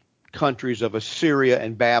old countries of Assyria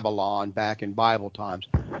and Babylon back in Bible times.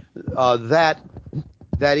 That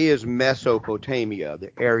is Mesopotamia,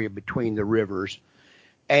 the area between the rivers.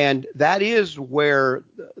 And that is where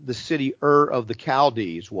the city Ur of the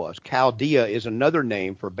Chaldees was. Chaldea is another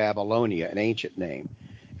name for Babylonia, an ancient name.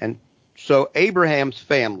 And so Abraham's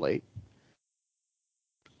family,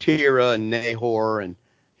 Terah and Nahor and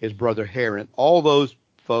his brother Haran, all those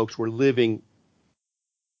folks were living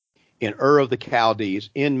in Ur of the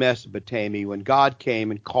Chaldees in Mesopotamia when God came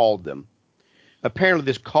and called them. Apparently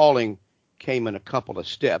this calling came in a couple of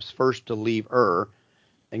steps. First to leave Ur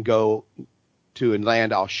and go to a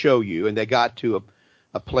land I'll show you. And they got to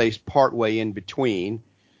a place partway in between,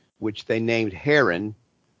 which they named Haran,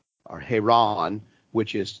 or Haran,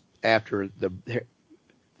 which is after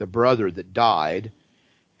the brother that died.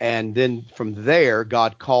 And then from there,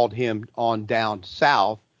 God called him on down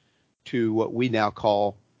south to what we now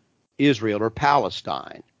call Israel or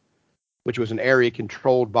Palestine, which was an area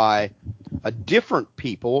controlled by a different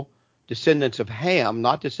people, descendants of Ham,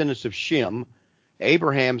 not descendants of Shem.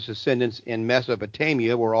 Abraham's descendants in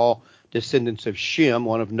Mesopotamia were all descendants of Shem,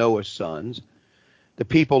 one of Noah's sons. The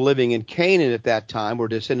people living in Canaan at that time were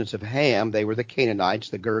descendants of Ham. They were the Canaanites,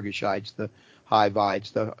 the Girgashites, the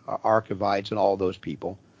Hivites, the Archavites, and all those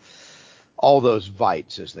people. All those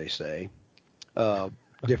Vites, as they say.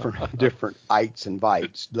 Different ites and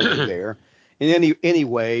vites living there. And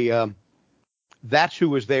anyway, that's who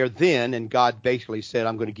was there then, and God basically said,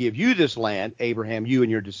 I'm going to give you this land, Abraham, you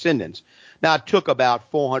and your descendants. Now, it took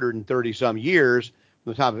about 430-some years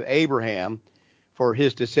from the time of Abraham for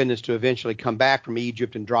his descendants to eventually come back from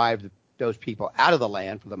Egypt and drive those people out of the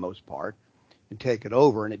land for the most part and take it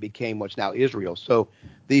over, and it became what's now Israel. So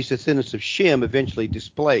these descendants of Shem eventually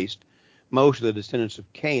displaced most of the descendants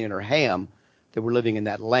of Canaan or Ham that were living in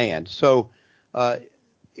that land. So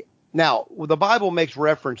now the Bible makes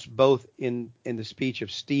reference both in the speech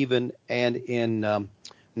of Stephen and in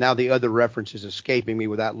now the other reference is escaping me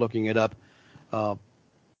without looking it up.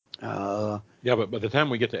 Yeah, but by the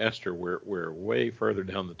time we get to Esther, we're way further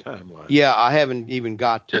down the timeline. Yeah, I haven't even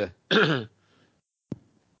got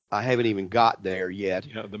there yet.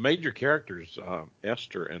 Yeah, the major characters,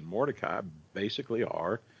 Esther and Mordecai, basically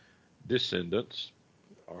are descendants,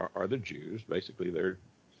 are the Jews. Basically,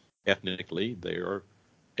 ethnically they are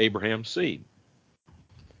Abraham's seed.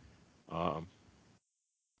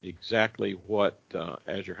 Exactly what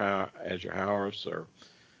Ahasuerus or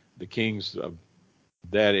the kings of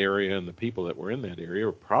that area and the people that were in that area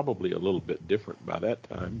were probably a little bit different by that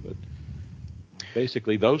time, but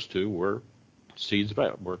basically those two were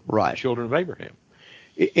right. Children of Abraham.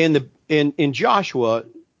 In Joshua,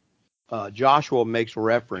 Joshua makes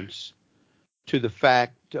reference to the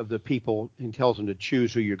fact of the people and tells them to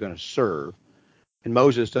choose who you're going to serve. And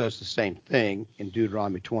Moses does the same thing in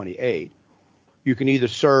Deuteronomy 28. You can either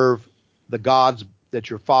serve the gods that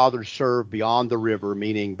your fathers served beyond the river,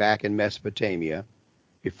 meaning back in Mesopotamia,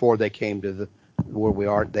 before they came to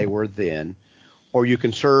where they were then, or you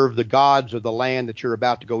can serve the gods of the land that you're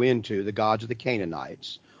about to go into, the gods of the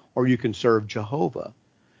Canaanites, or you can serve Jehovah.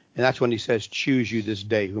 And that's when he says, choose you this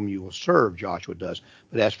day whom you will serve, Joshua does.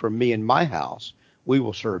 But as for me and my house, we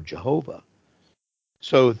will serve Jehovah.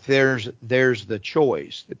 So there's the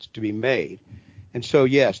choice that's to be made. And so,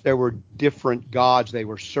 yes, there were different gods they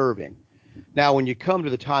were serving. Now, when you come to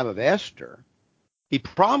the time of Esther, he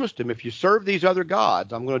promised him, if you serve these other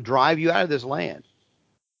gods, I'm going to drive you out of this land.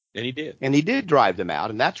 And he did. And he did drive them out.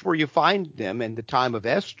 And that's where you find them in the time of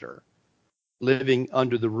Esther, living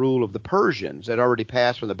under the rule of the Persians that already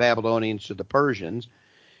passed from the Babylonians to the Persians.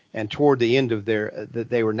 And toward the end of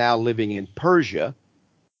they were now living in Persia.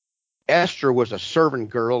 Esther was a servant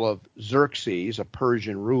girl of Xerxes, a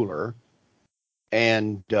Persian ruler.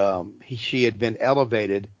 And she had been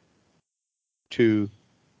elevated to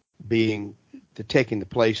taking the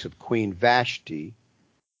place of Queen Vashti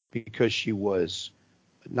because she was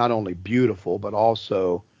not only beautiful but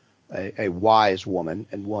also a wise woman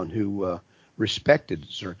and one who respected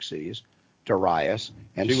Xerxes, Darius,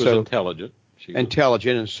 and she was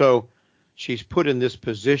intelligent. And so she's put in this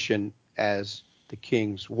position as the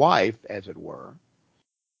king's wife, as it were.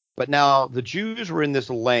 But now the Jews were in this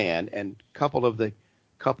land, and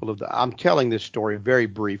I'm telling this story very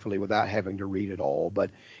briefly without having to read it all,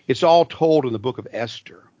 but it's all told in the book of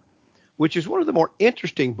Esther, which is one of the more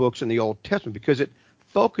interesting books in the Old Testament because it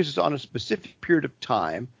focuses on a specific period of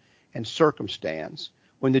time and circumstance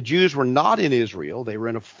when the Jews were not in Israel. They were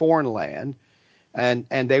in a foreign land, and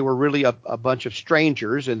they were really a bunch of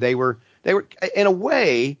strangers, and they were in a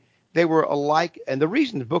way they were alike. And the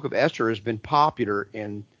reason the book of Esther has been popular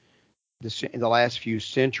in the last few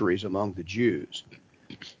centuries among the Jews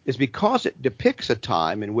is because it depicts a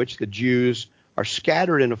time in which the Jews are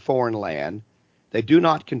scattered in a foreign land. They do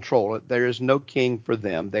not control it. There is no king for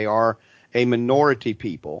them. They are a minority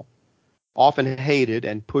people, often hated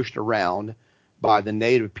and pushed around by the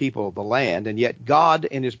native people of the land, and yet God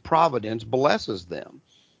in his providence blesses them.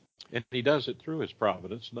 And he does it through his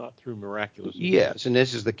providence, not through miraculous events. Yes, and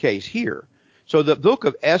this is the case here. So the book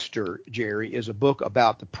of Esther, Jerry, is a book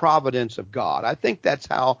about the providence of God. I think that's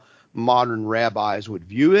how modern rabbis would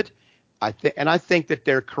view it. I think that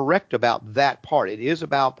they're correct about that part. It is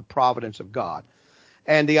about the providence of God.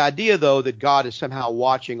 And the idea, though, that God is somehow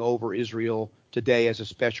watching over Israel today as a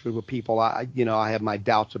special group of people, I have my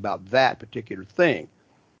doubts about that particular thing.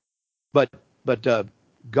 But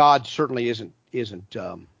God certainly hasn't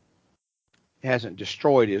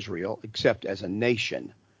destroyed Israel except as a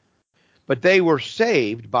nation. But they were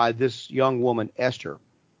saved by this young woman, Esther,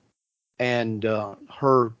 and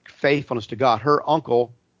her faithfulness to God. Her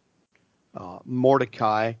uncle,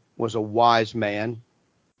 Mordecai, was a wise man,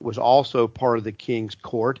 was also part of the king's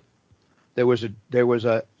court. There was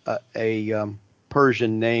a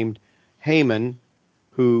Persian named Haman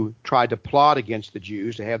who tried to plot against the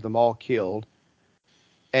Jews to have them all killed.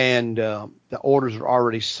 And the orders were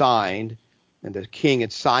already signed, and the king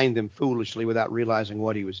had signed them foolishly without realizing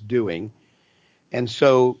what he was doing. And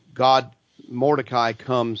so Mordecai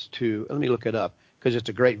comes to, let me look it up because it's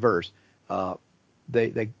a great verse.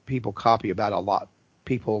 People copy about a lot.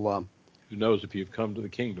 People. Who knows if you've come to the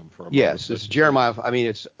kingdom for a moment? Yes, it's Jeremiah. I mean,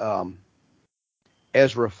 it's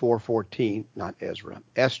Ezra 4:14, not Ezra.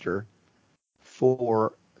 Esther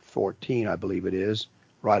 4:14, I believe it is.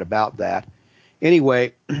 right about that.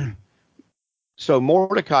 Anyway, so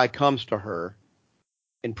Mordecai comes to her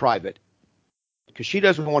in private because she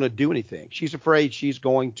doesn't want to do anything. She's afraid she's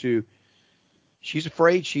going to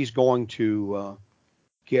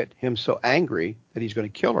get him so angry that he's going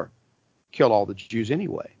to kill all the Jews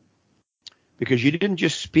anyway. Because you didn't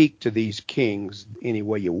just speak to these kings any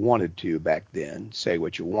way you wanted to back then, say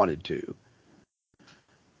what you wanted to.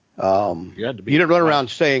 You didn't run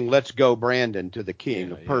around saying, "Let's go, Brandon," to the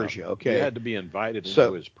king of Persia. Okay, you had to be invited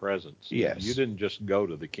into his presence. Yes, you didn't just go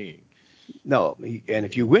to the king. No, and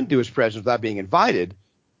if you went to his presence without being invited,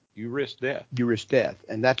 you risked death.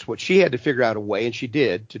 And that's what she had to figure out a way, and she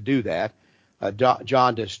did to do that.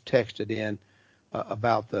 John just texted in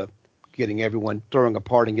about the getting everyone, throwing a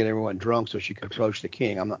party and getting everyone drunk so she could approach the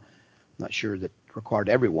king. I'm not sure that required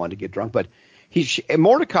everyone to get drunk, but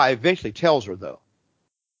Mordecai eventually tells her, though,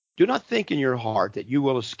 do not think in your heart that you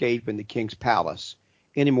will escape in the king's palace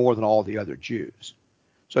any more than all the other Jews.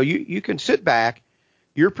 So you can sit back.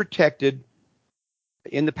 You're protected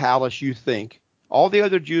in the palace, you think. All the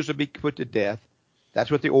other Jews will be put to death.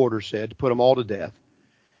 That's what the order said, to put them all to death.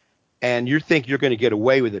 And you think you're going to get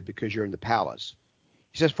away with it because you're in the palace.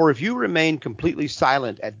 He says, for if you remain completely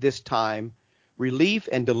silent at this time, relief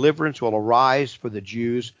and deliverance will arise for the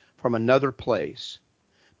Jews from another place,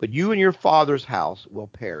 but you and your father's house will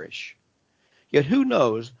perish. Yet who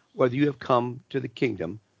knows whether you have come to the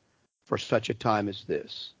kingdom for such a time as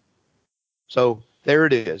this? So there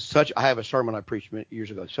it is. I have a sermon I preached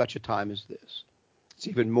years ago, such a time as this. It's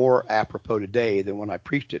even more apropos today than when I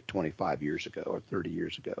preached it 25 years ago or 30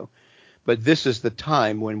 years ago. But this is the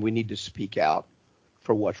time when we need to speak out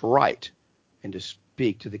for what's right and to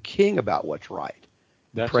speak to the king about what's right.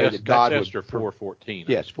 That's Esther 4:14.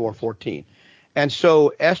 Yes, 4:14. And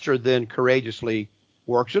so Esther then courageously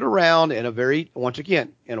works it around in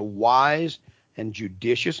a wise and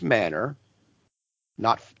judicious manner.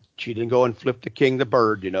 She didn't go and flip the king the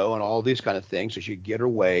bird, and all these kind of things, so she'd get her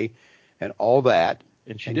way and all that.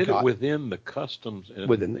 And she did it within the customs and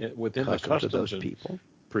within the customs of those people,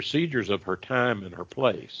 procedures of her time and her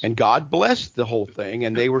place. And God blessed the whole thing,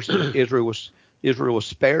 and Israel was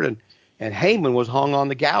spared, and Haman was hung on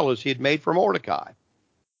the gallows he had made for Mordecai.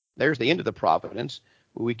 There's the end of the providence.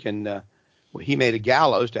 He made a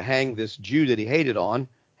gallows to hang this Jew that he hated on.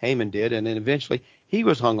 Haman did, and then eventually he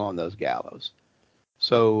was hung on those gallows.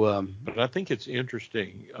 So, but I think it's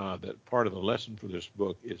interesting that part of the lesson for this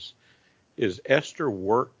book is Esther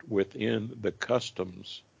worked within the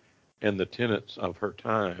customs and the tenets of her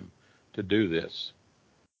time to do this.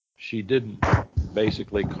 She didn't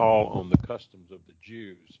basically call on the customs of the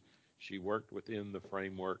Jews. She worked within the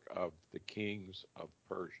framework of the kings of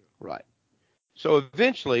Persia. Right. So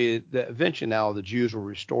eventually now the Jews were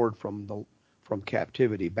restored from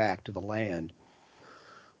captivity back to the land.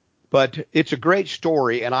 But it's a great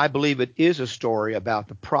story, and I believe it is a story about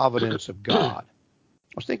the providence of God.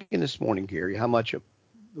 I was thinking this morning, Gary, how much of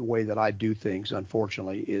the way that I do things,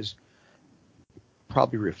 unfortunately, is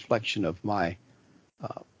probably a reflection of my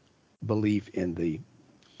belief in the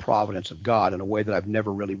providence of God in a way that I've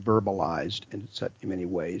never really verbalized in many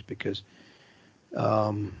ways, because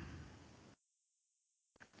and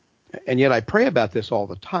yet I pray about this all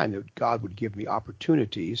the time, that God would give me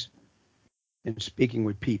opportunities in speaking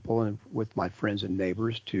with people and with my friends and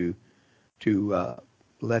neighbors to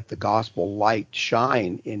let the gospel light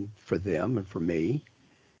shine in for them and for me,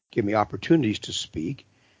 give me opportunities to speak,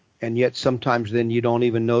 and yet sometimes then you don't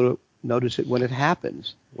even notice it when it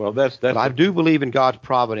happens. Well, but I do believe in God's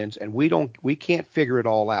providence, and we can't figure it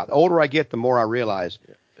all out. The older I get, the more I realize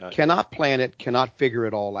cannot plan it, cannot figure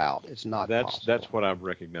it all out. It's not possible. That's what I've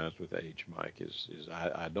recognized with age, Mike, is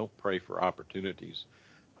I don't pray for opportunities.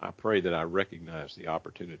 I pray that I recognize the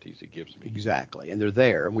opportunities it gives me. Exactly, and they're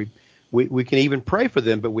there. And we can even pray for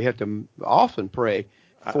them, but we have to often pray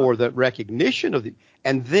for the recognition of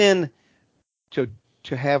and then to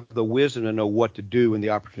have the wisdom to know what to do when the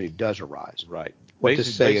opportunity does arise. Right. What to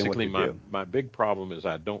say and what to do. do. My big problem is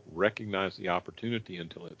I don't recognize the opportunity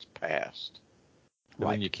until it's past. And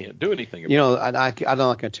then you can't do anything about it. I'm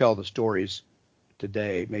not going to tell the stories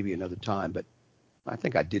today, maybe another time, but I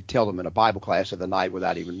think I did tell them in a Bible class of the night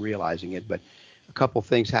without even realizing it. But a couple of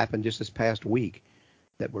things happened just this past week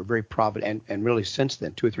that were very provident, and really since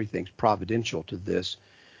then, 2 or 3 things providential to this.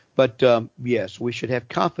 But yes, we should have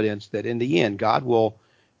confidence that in the end, God will,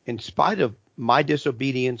 in spite of my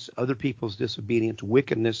disobedience, other people's disobedience,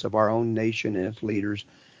 wickedness of our own nation and its leaders,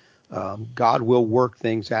 God will work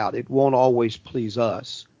things out. It won't always please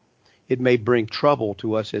us. It may bring trouble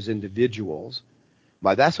to us as individuals.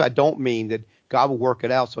 By that, I don't mean that God will work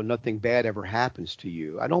it out so nothing bad ever happens to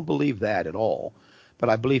you. I don't believe that at all. but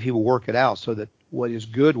I believe he will work it out so that what is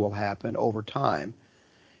good will happen over time,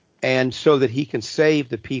 and so that he can save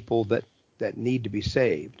the people that need to be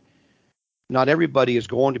saved. Not everybody is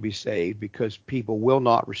going to be saved because people will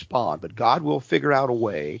not respond, but God will figure out a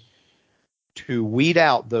way to weed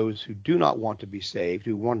out those who do not want to be saved,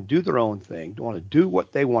 who want to do their own thing, want to do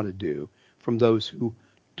what they want to do, from those who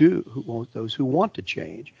those who want to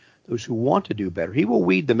change, those who want to do better. He will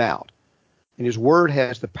weed them out, and his word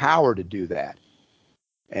has the power to do that.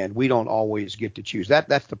 And we don't always get to choose.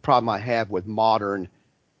 That's the problem I have with modern,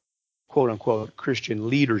 quote unquote, Christian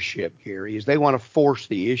leadership, Gary, is they want to force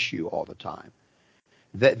the issue all the time.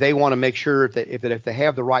 They want to make sure that if they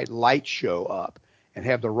have the right light show up and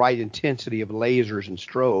have the right intensity of lasers and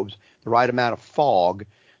strobes, the right amount of fog,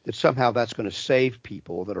 that somehow that's going to save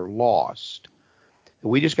people that are lost. And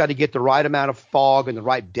we just got to get the right amount of fog and the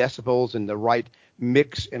right decibels and the right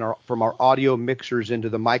mix from our audio mixers into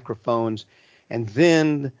the microphones, and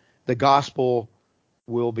then the gospel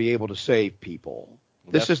will be able to save people.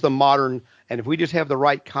 This is the modern, and if we just have the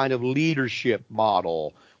right kind of leadership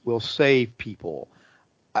model, we'll save people.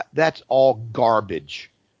 That's all garbage.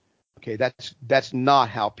 Okay, that's not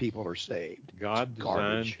how people are saved. God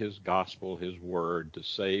designed his gospel, his word, to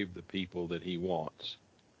save the people that he wants.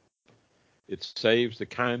 It saves the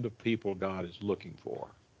kind of people God is looking for.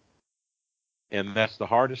 And that's the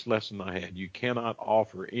hardest lesson I had. You cannot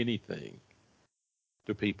offer anything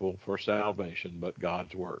to people for salvation but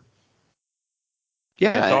God's word.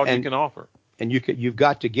 Yeah, that's all you can offer. And you've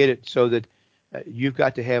got to get it so that you've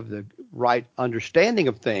got to have the right understanding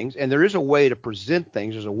of things. And there is a way to present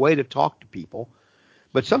things. There's a way to talk to people.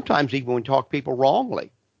 But sometimes even we talk to people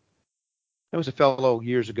wrongly. There was a fellow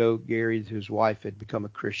years ago, Gary, whose wife had become a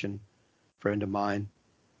Christian friend of mine.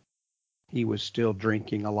 He was still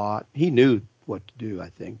drinking a lot. He knew what to do, I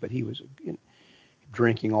think, but he was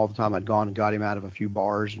drinking all the time. I'd gone and got him out of a few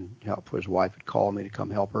bars and helped. His wife had called me to come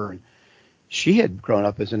help her, and she had grown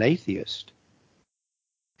up as an atheist.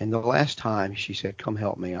 And the last time she said, "Come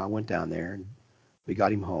help me," I went down there and we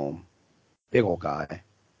got him home. Big old guy,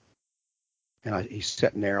 and he's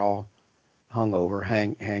sitting there all hungover,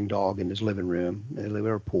 hang dog in his living room. They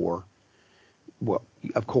were poor. Well,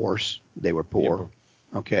 of course they were poor.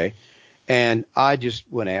 Yeah. Okay. And I just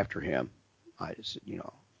went after him. I just said,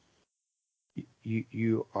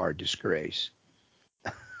 you are a disgrace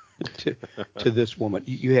to this woman.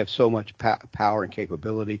 You have so much power and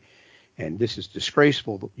capability, and this is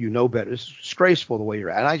disgraceful. You know better. This is disgraceful the way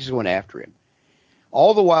you're at. And I just went after him,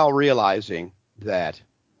 all the while realizing that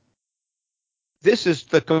this is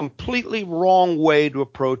the completely wrong way to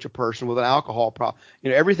approach a person with an alcohol problem.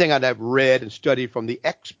 Everything I'd have read and studied from the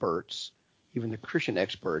experts, even the Christian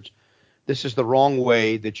experts, this is the wrong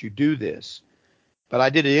way that you do this. But I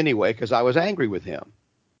did it anyway because I was angry with him.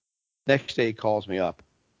 Next day he calls me up.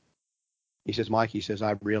 He says, "Mike," he says,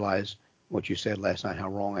 "I realize what you said last night, how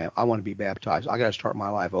wrong I am. I want to be baptized. I got to start my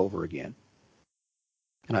life over again.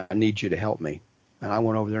 And I need you to help me." And I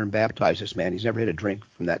went over there and baptized this man. He's never had a drink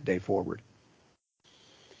from that day forward.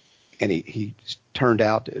 And he turned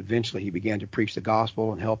out, eventually he began to preach the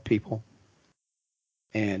gospel and help people.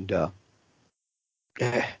 And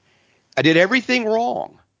I did everything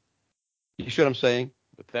wrong. You see what I'm saying?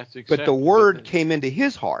 But the word came into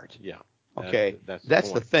his heart. Yeah. Okay.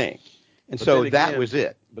 That's the thing. And but so that was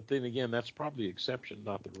it. But then again, that's probably the exception,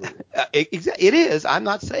 not the rule. It is. I'm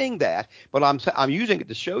not saying that, but I'm using it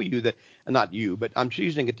to show you that, not you, but I'm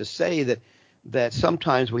using it to say that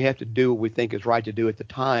sometimes we have to do what we think is right to do at the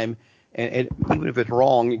time, and even if it's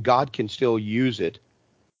wrong, God can still use it.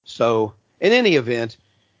 So in any event,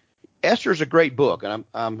 Esther's a great book, and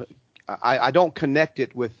I don't connect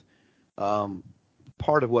it with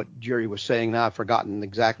part of what Jerry was saying. Now I've forgotten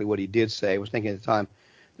exactly what he did say. I was thinking at the time,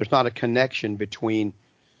 there's not a connection between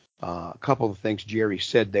a couple of things Jerry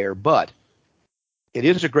said there, but it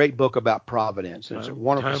is a great book about providence, and it's a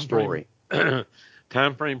wonderful story.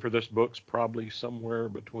 Time frame for this book's probably somewhere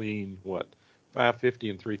between 550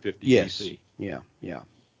 and 350 yes. BC. Yeah.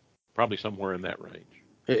 Probably somewhere in that range.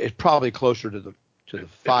 It's probably closer to the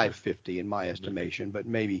 550 in my estimation, but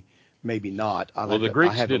maybe not. The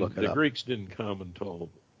Greeks didn't come until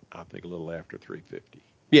I think a little after 350.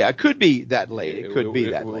 Yeah, it could be that late. It could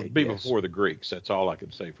be that late. It would be before the Greeks. That's all I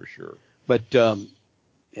can say for sure. But and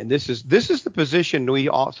this is the position we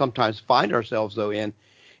all sometimes find ourselves though in,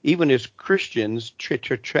 even as Christians, to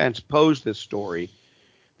transpose this story,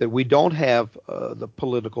 that we don't have the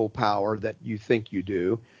political power that you think you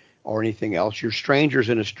do, or anything else. You're strangers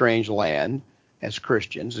in a strange land as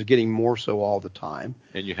Christians. It's getting more so all the time.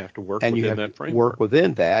 And you have to work within that framework. Work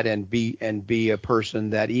within that and be a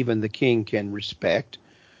person that even the king can respect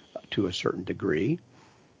to a certain degree.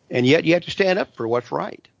 And yet you have to stand up for what's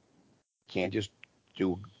right. You can't just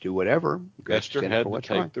do whatever. Esther had to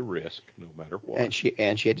take the risk no matter what. And she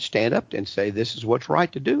had to stand up and say, this is what's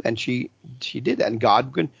right to do. And she did that. And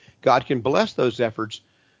God can bless those efforts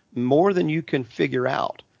more than you can figure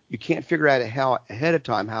out. You can't figure out ahead of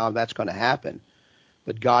time how that's going to happen.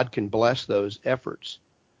 But God can bless those efforts.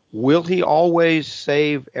 Will he always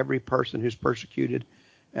save every person who's persecuted?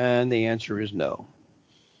 And the answer is no.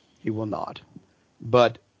 He will not.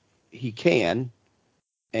 But he can.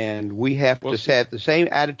 And we have to have the same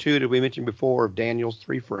attitude as we mentioned before of Daniel's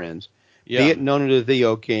 3 friends. Yeah. Be it known unto thee,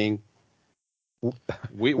 O king.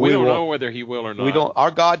 We don't know whether he will or not. We don't. Our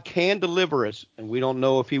God can deliver us, and we don't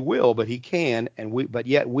know if he will, but he can. But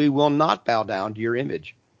yet we will not bow down to your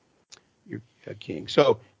image, your king.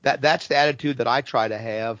 So that's the attitude that I try to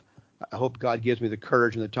have. I hope God gives me the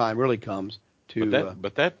courage when the time really comes to.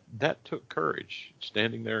 But that took courage,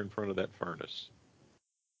 standing there in front of that furnace.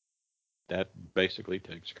 That basically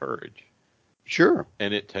takes courage. Sure.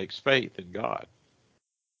 And it takes faith in God.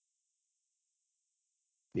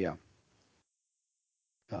 Yeah.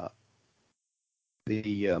 But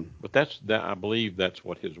I believe that's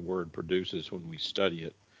what his word produces when we study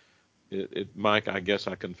it. Mike, I guess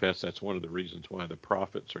I confess that's one of the reasons why the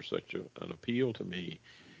prophets are such an appeal to me,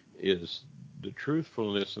 is the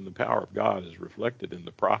truthfulness and the power of God is reflected in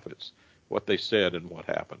the prophets, what they said and what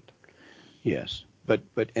happened. Yes. But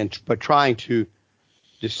trying to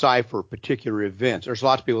decipher particular events. There's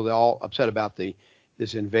lots of people that are all upset about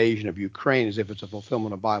this invasion of Ukraine as if it's a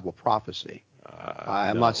fulfillment of Bible prophecy.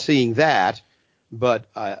 I'm not seeing that, but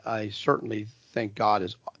I certainly think God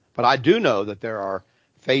is. But I do know that there are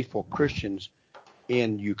faithful Christians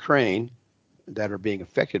in Ukraine that are being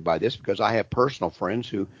affected by this, because I have personal friends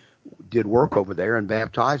who did work over there and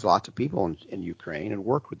baptized lots of people in Ukraine and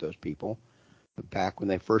worked with those people back when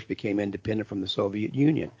they first became independent from the Soviet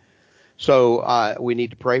Union. So we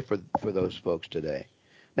need to pray for those folks today.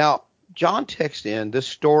 Now, John texts in this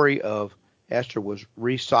story of Esther was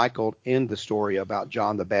recycled in the story about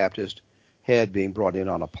John the Baptist's head being brought in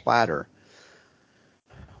on a platter.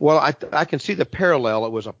 Well, I can see the parallel.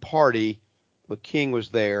 It was a party. The king was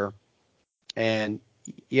there, and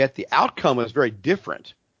yet the outcome was very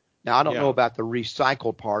different. Now, I don't know about the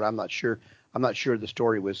recycled part. I'm not sure the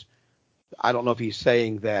story was. I don't know if he's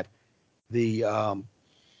saying that the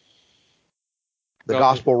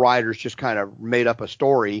gospel writers just kind of made up a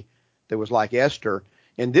story that was like Esther.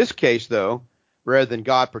 In this case, though, rather than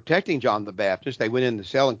God protecting John the Baptist, they went in the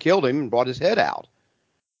cell and killed him and brought his head out.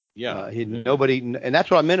 Yeah. And that's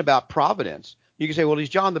what I meant about providence. You can say, well, he's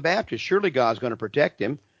John the Baptist. Surely God's going to protect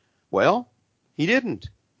him. Well, he didn't.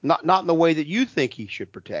 Not in the way that you think he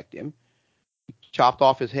should protect him. He chopped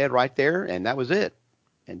off his head right there, and that was it.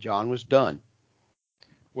 And John was done.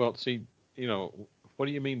 Well, see, what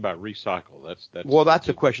do you mean by recycle? That's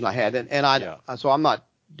a question I had, so I'm not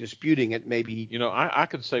disputing it. Maybe I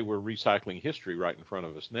could say we're recycling history right in front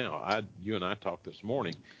of us now. You and I talked this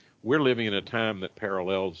morning. We're living in a time that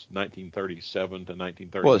parallels 1937 to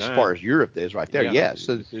 1939. Well, as far as Europe is right there, yes.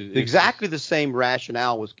 So exactly the same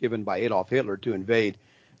rationale was given by Adolf Hitler to invade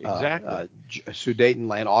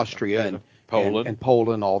Sudetenland, Austria, and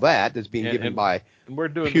Poland, and all that. That's being given by and we're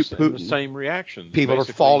doing Putin. The same reaction. People are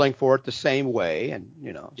falling for it the same way, and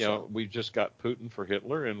we've just got Putin for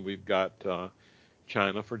Hitler, and we've got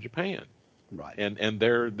China for Japan. Right. And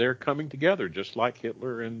they're coming together just like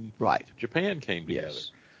Hitler and Japan came together.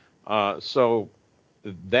 Yes. So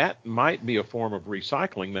that might be a form of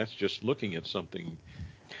recycling. That's just looking at something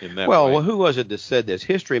in that way. Well, who was it that said this?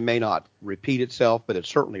 History may not repeat itself, but it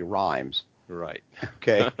certainly rhymes. Right.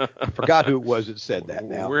 Okay. I forgot who it was that said that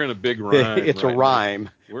now. We're in a big rhyme. It's a rhyme.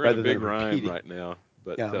 We're in a big rhyme right now.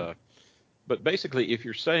 But basically, if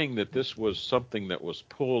you're saying that this was something that was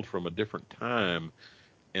pulled from a different time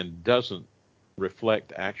and doesn't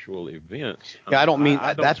reflect actual events. Yeah, I don't mean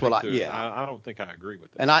that's what I don't think I agree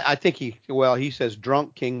with that. And I think he says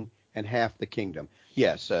drunk king and half the kingdom.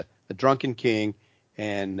 Yes, the drunken king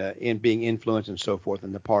and in being influenced and so forth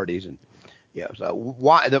in the parties and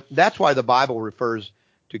so that's why the Bible refers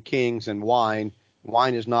to kings and wine.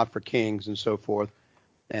 Wine is not for kings and so forth,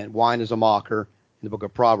 and wine is a mocker in the book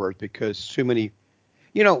of Proverbs because too many.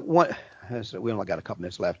 We only got a couple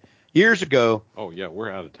minutes left. Years ago. Oh yeah,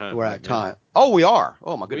 we're out of time. We're out of time. Oh, we are.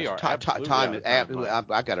 Oh my goodness. We are Time is absolutely.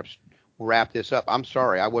 I got to wrap this up. I'm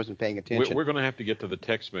sorry, I wasn't paying attention. We're going to have to get to the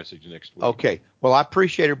text message next week. Okay. Well, I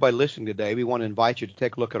appreciate everybody listening today. We want to invite you to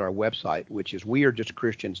take a look at our website, which is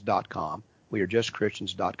wearejustchristians.com.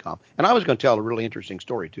 wearejustchristians.com. And I was going to tell a really interesting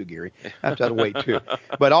story too, Gary. I have to wait too.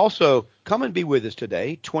 But also, come and be with us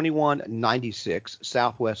today. 2196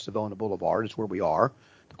 Southwest Savona Boulevard is where we are,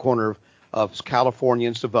 the corner of California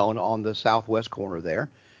and Savona on the southwest corner there.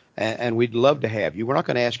 And we'd love to have you. We're not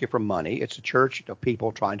going to ask you for money. It's a church of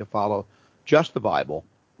people trying to follow just the Bible,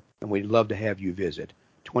 and we'd love to have you visit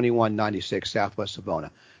 2196 Southwest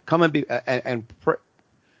Savona. Come and be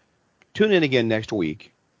tune in again next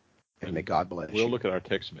week, and may God bless you. We'll look at our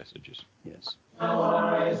text messages. Yes.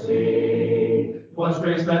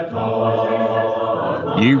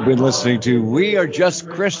 You've been listening to We Are Just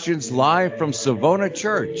Christians live from Savona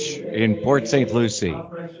Church in Port St. Lucie.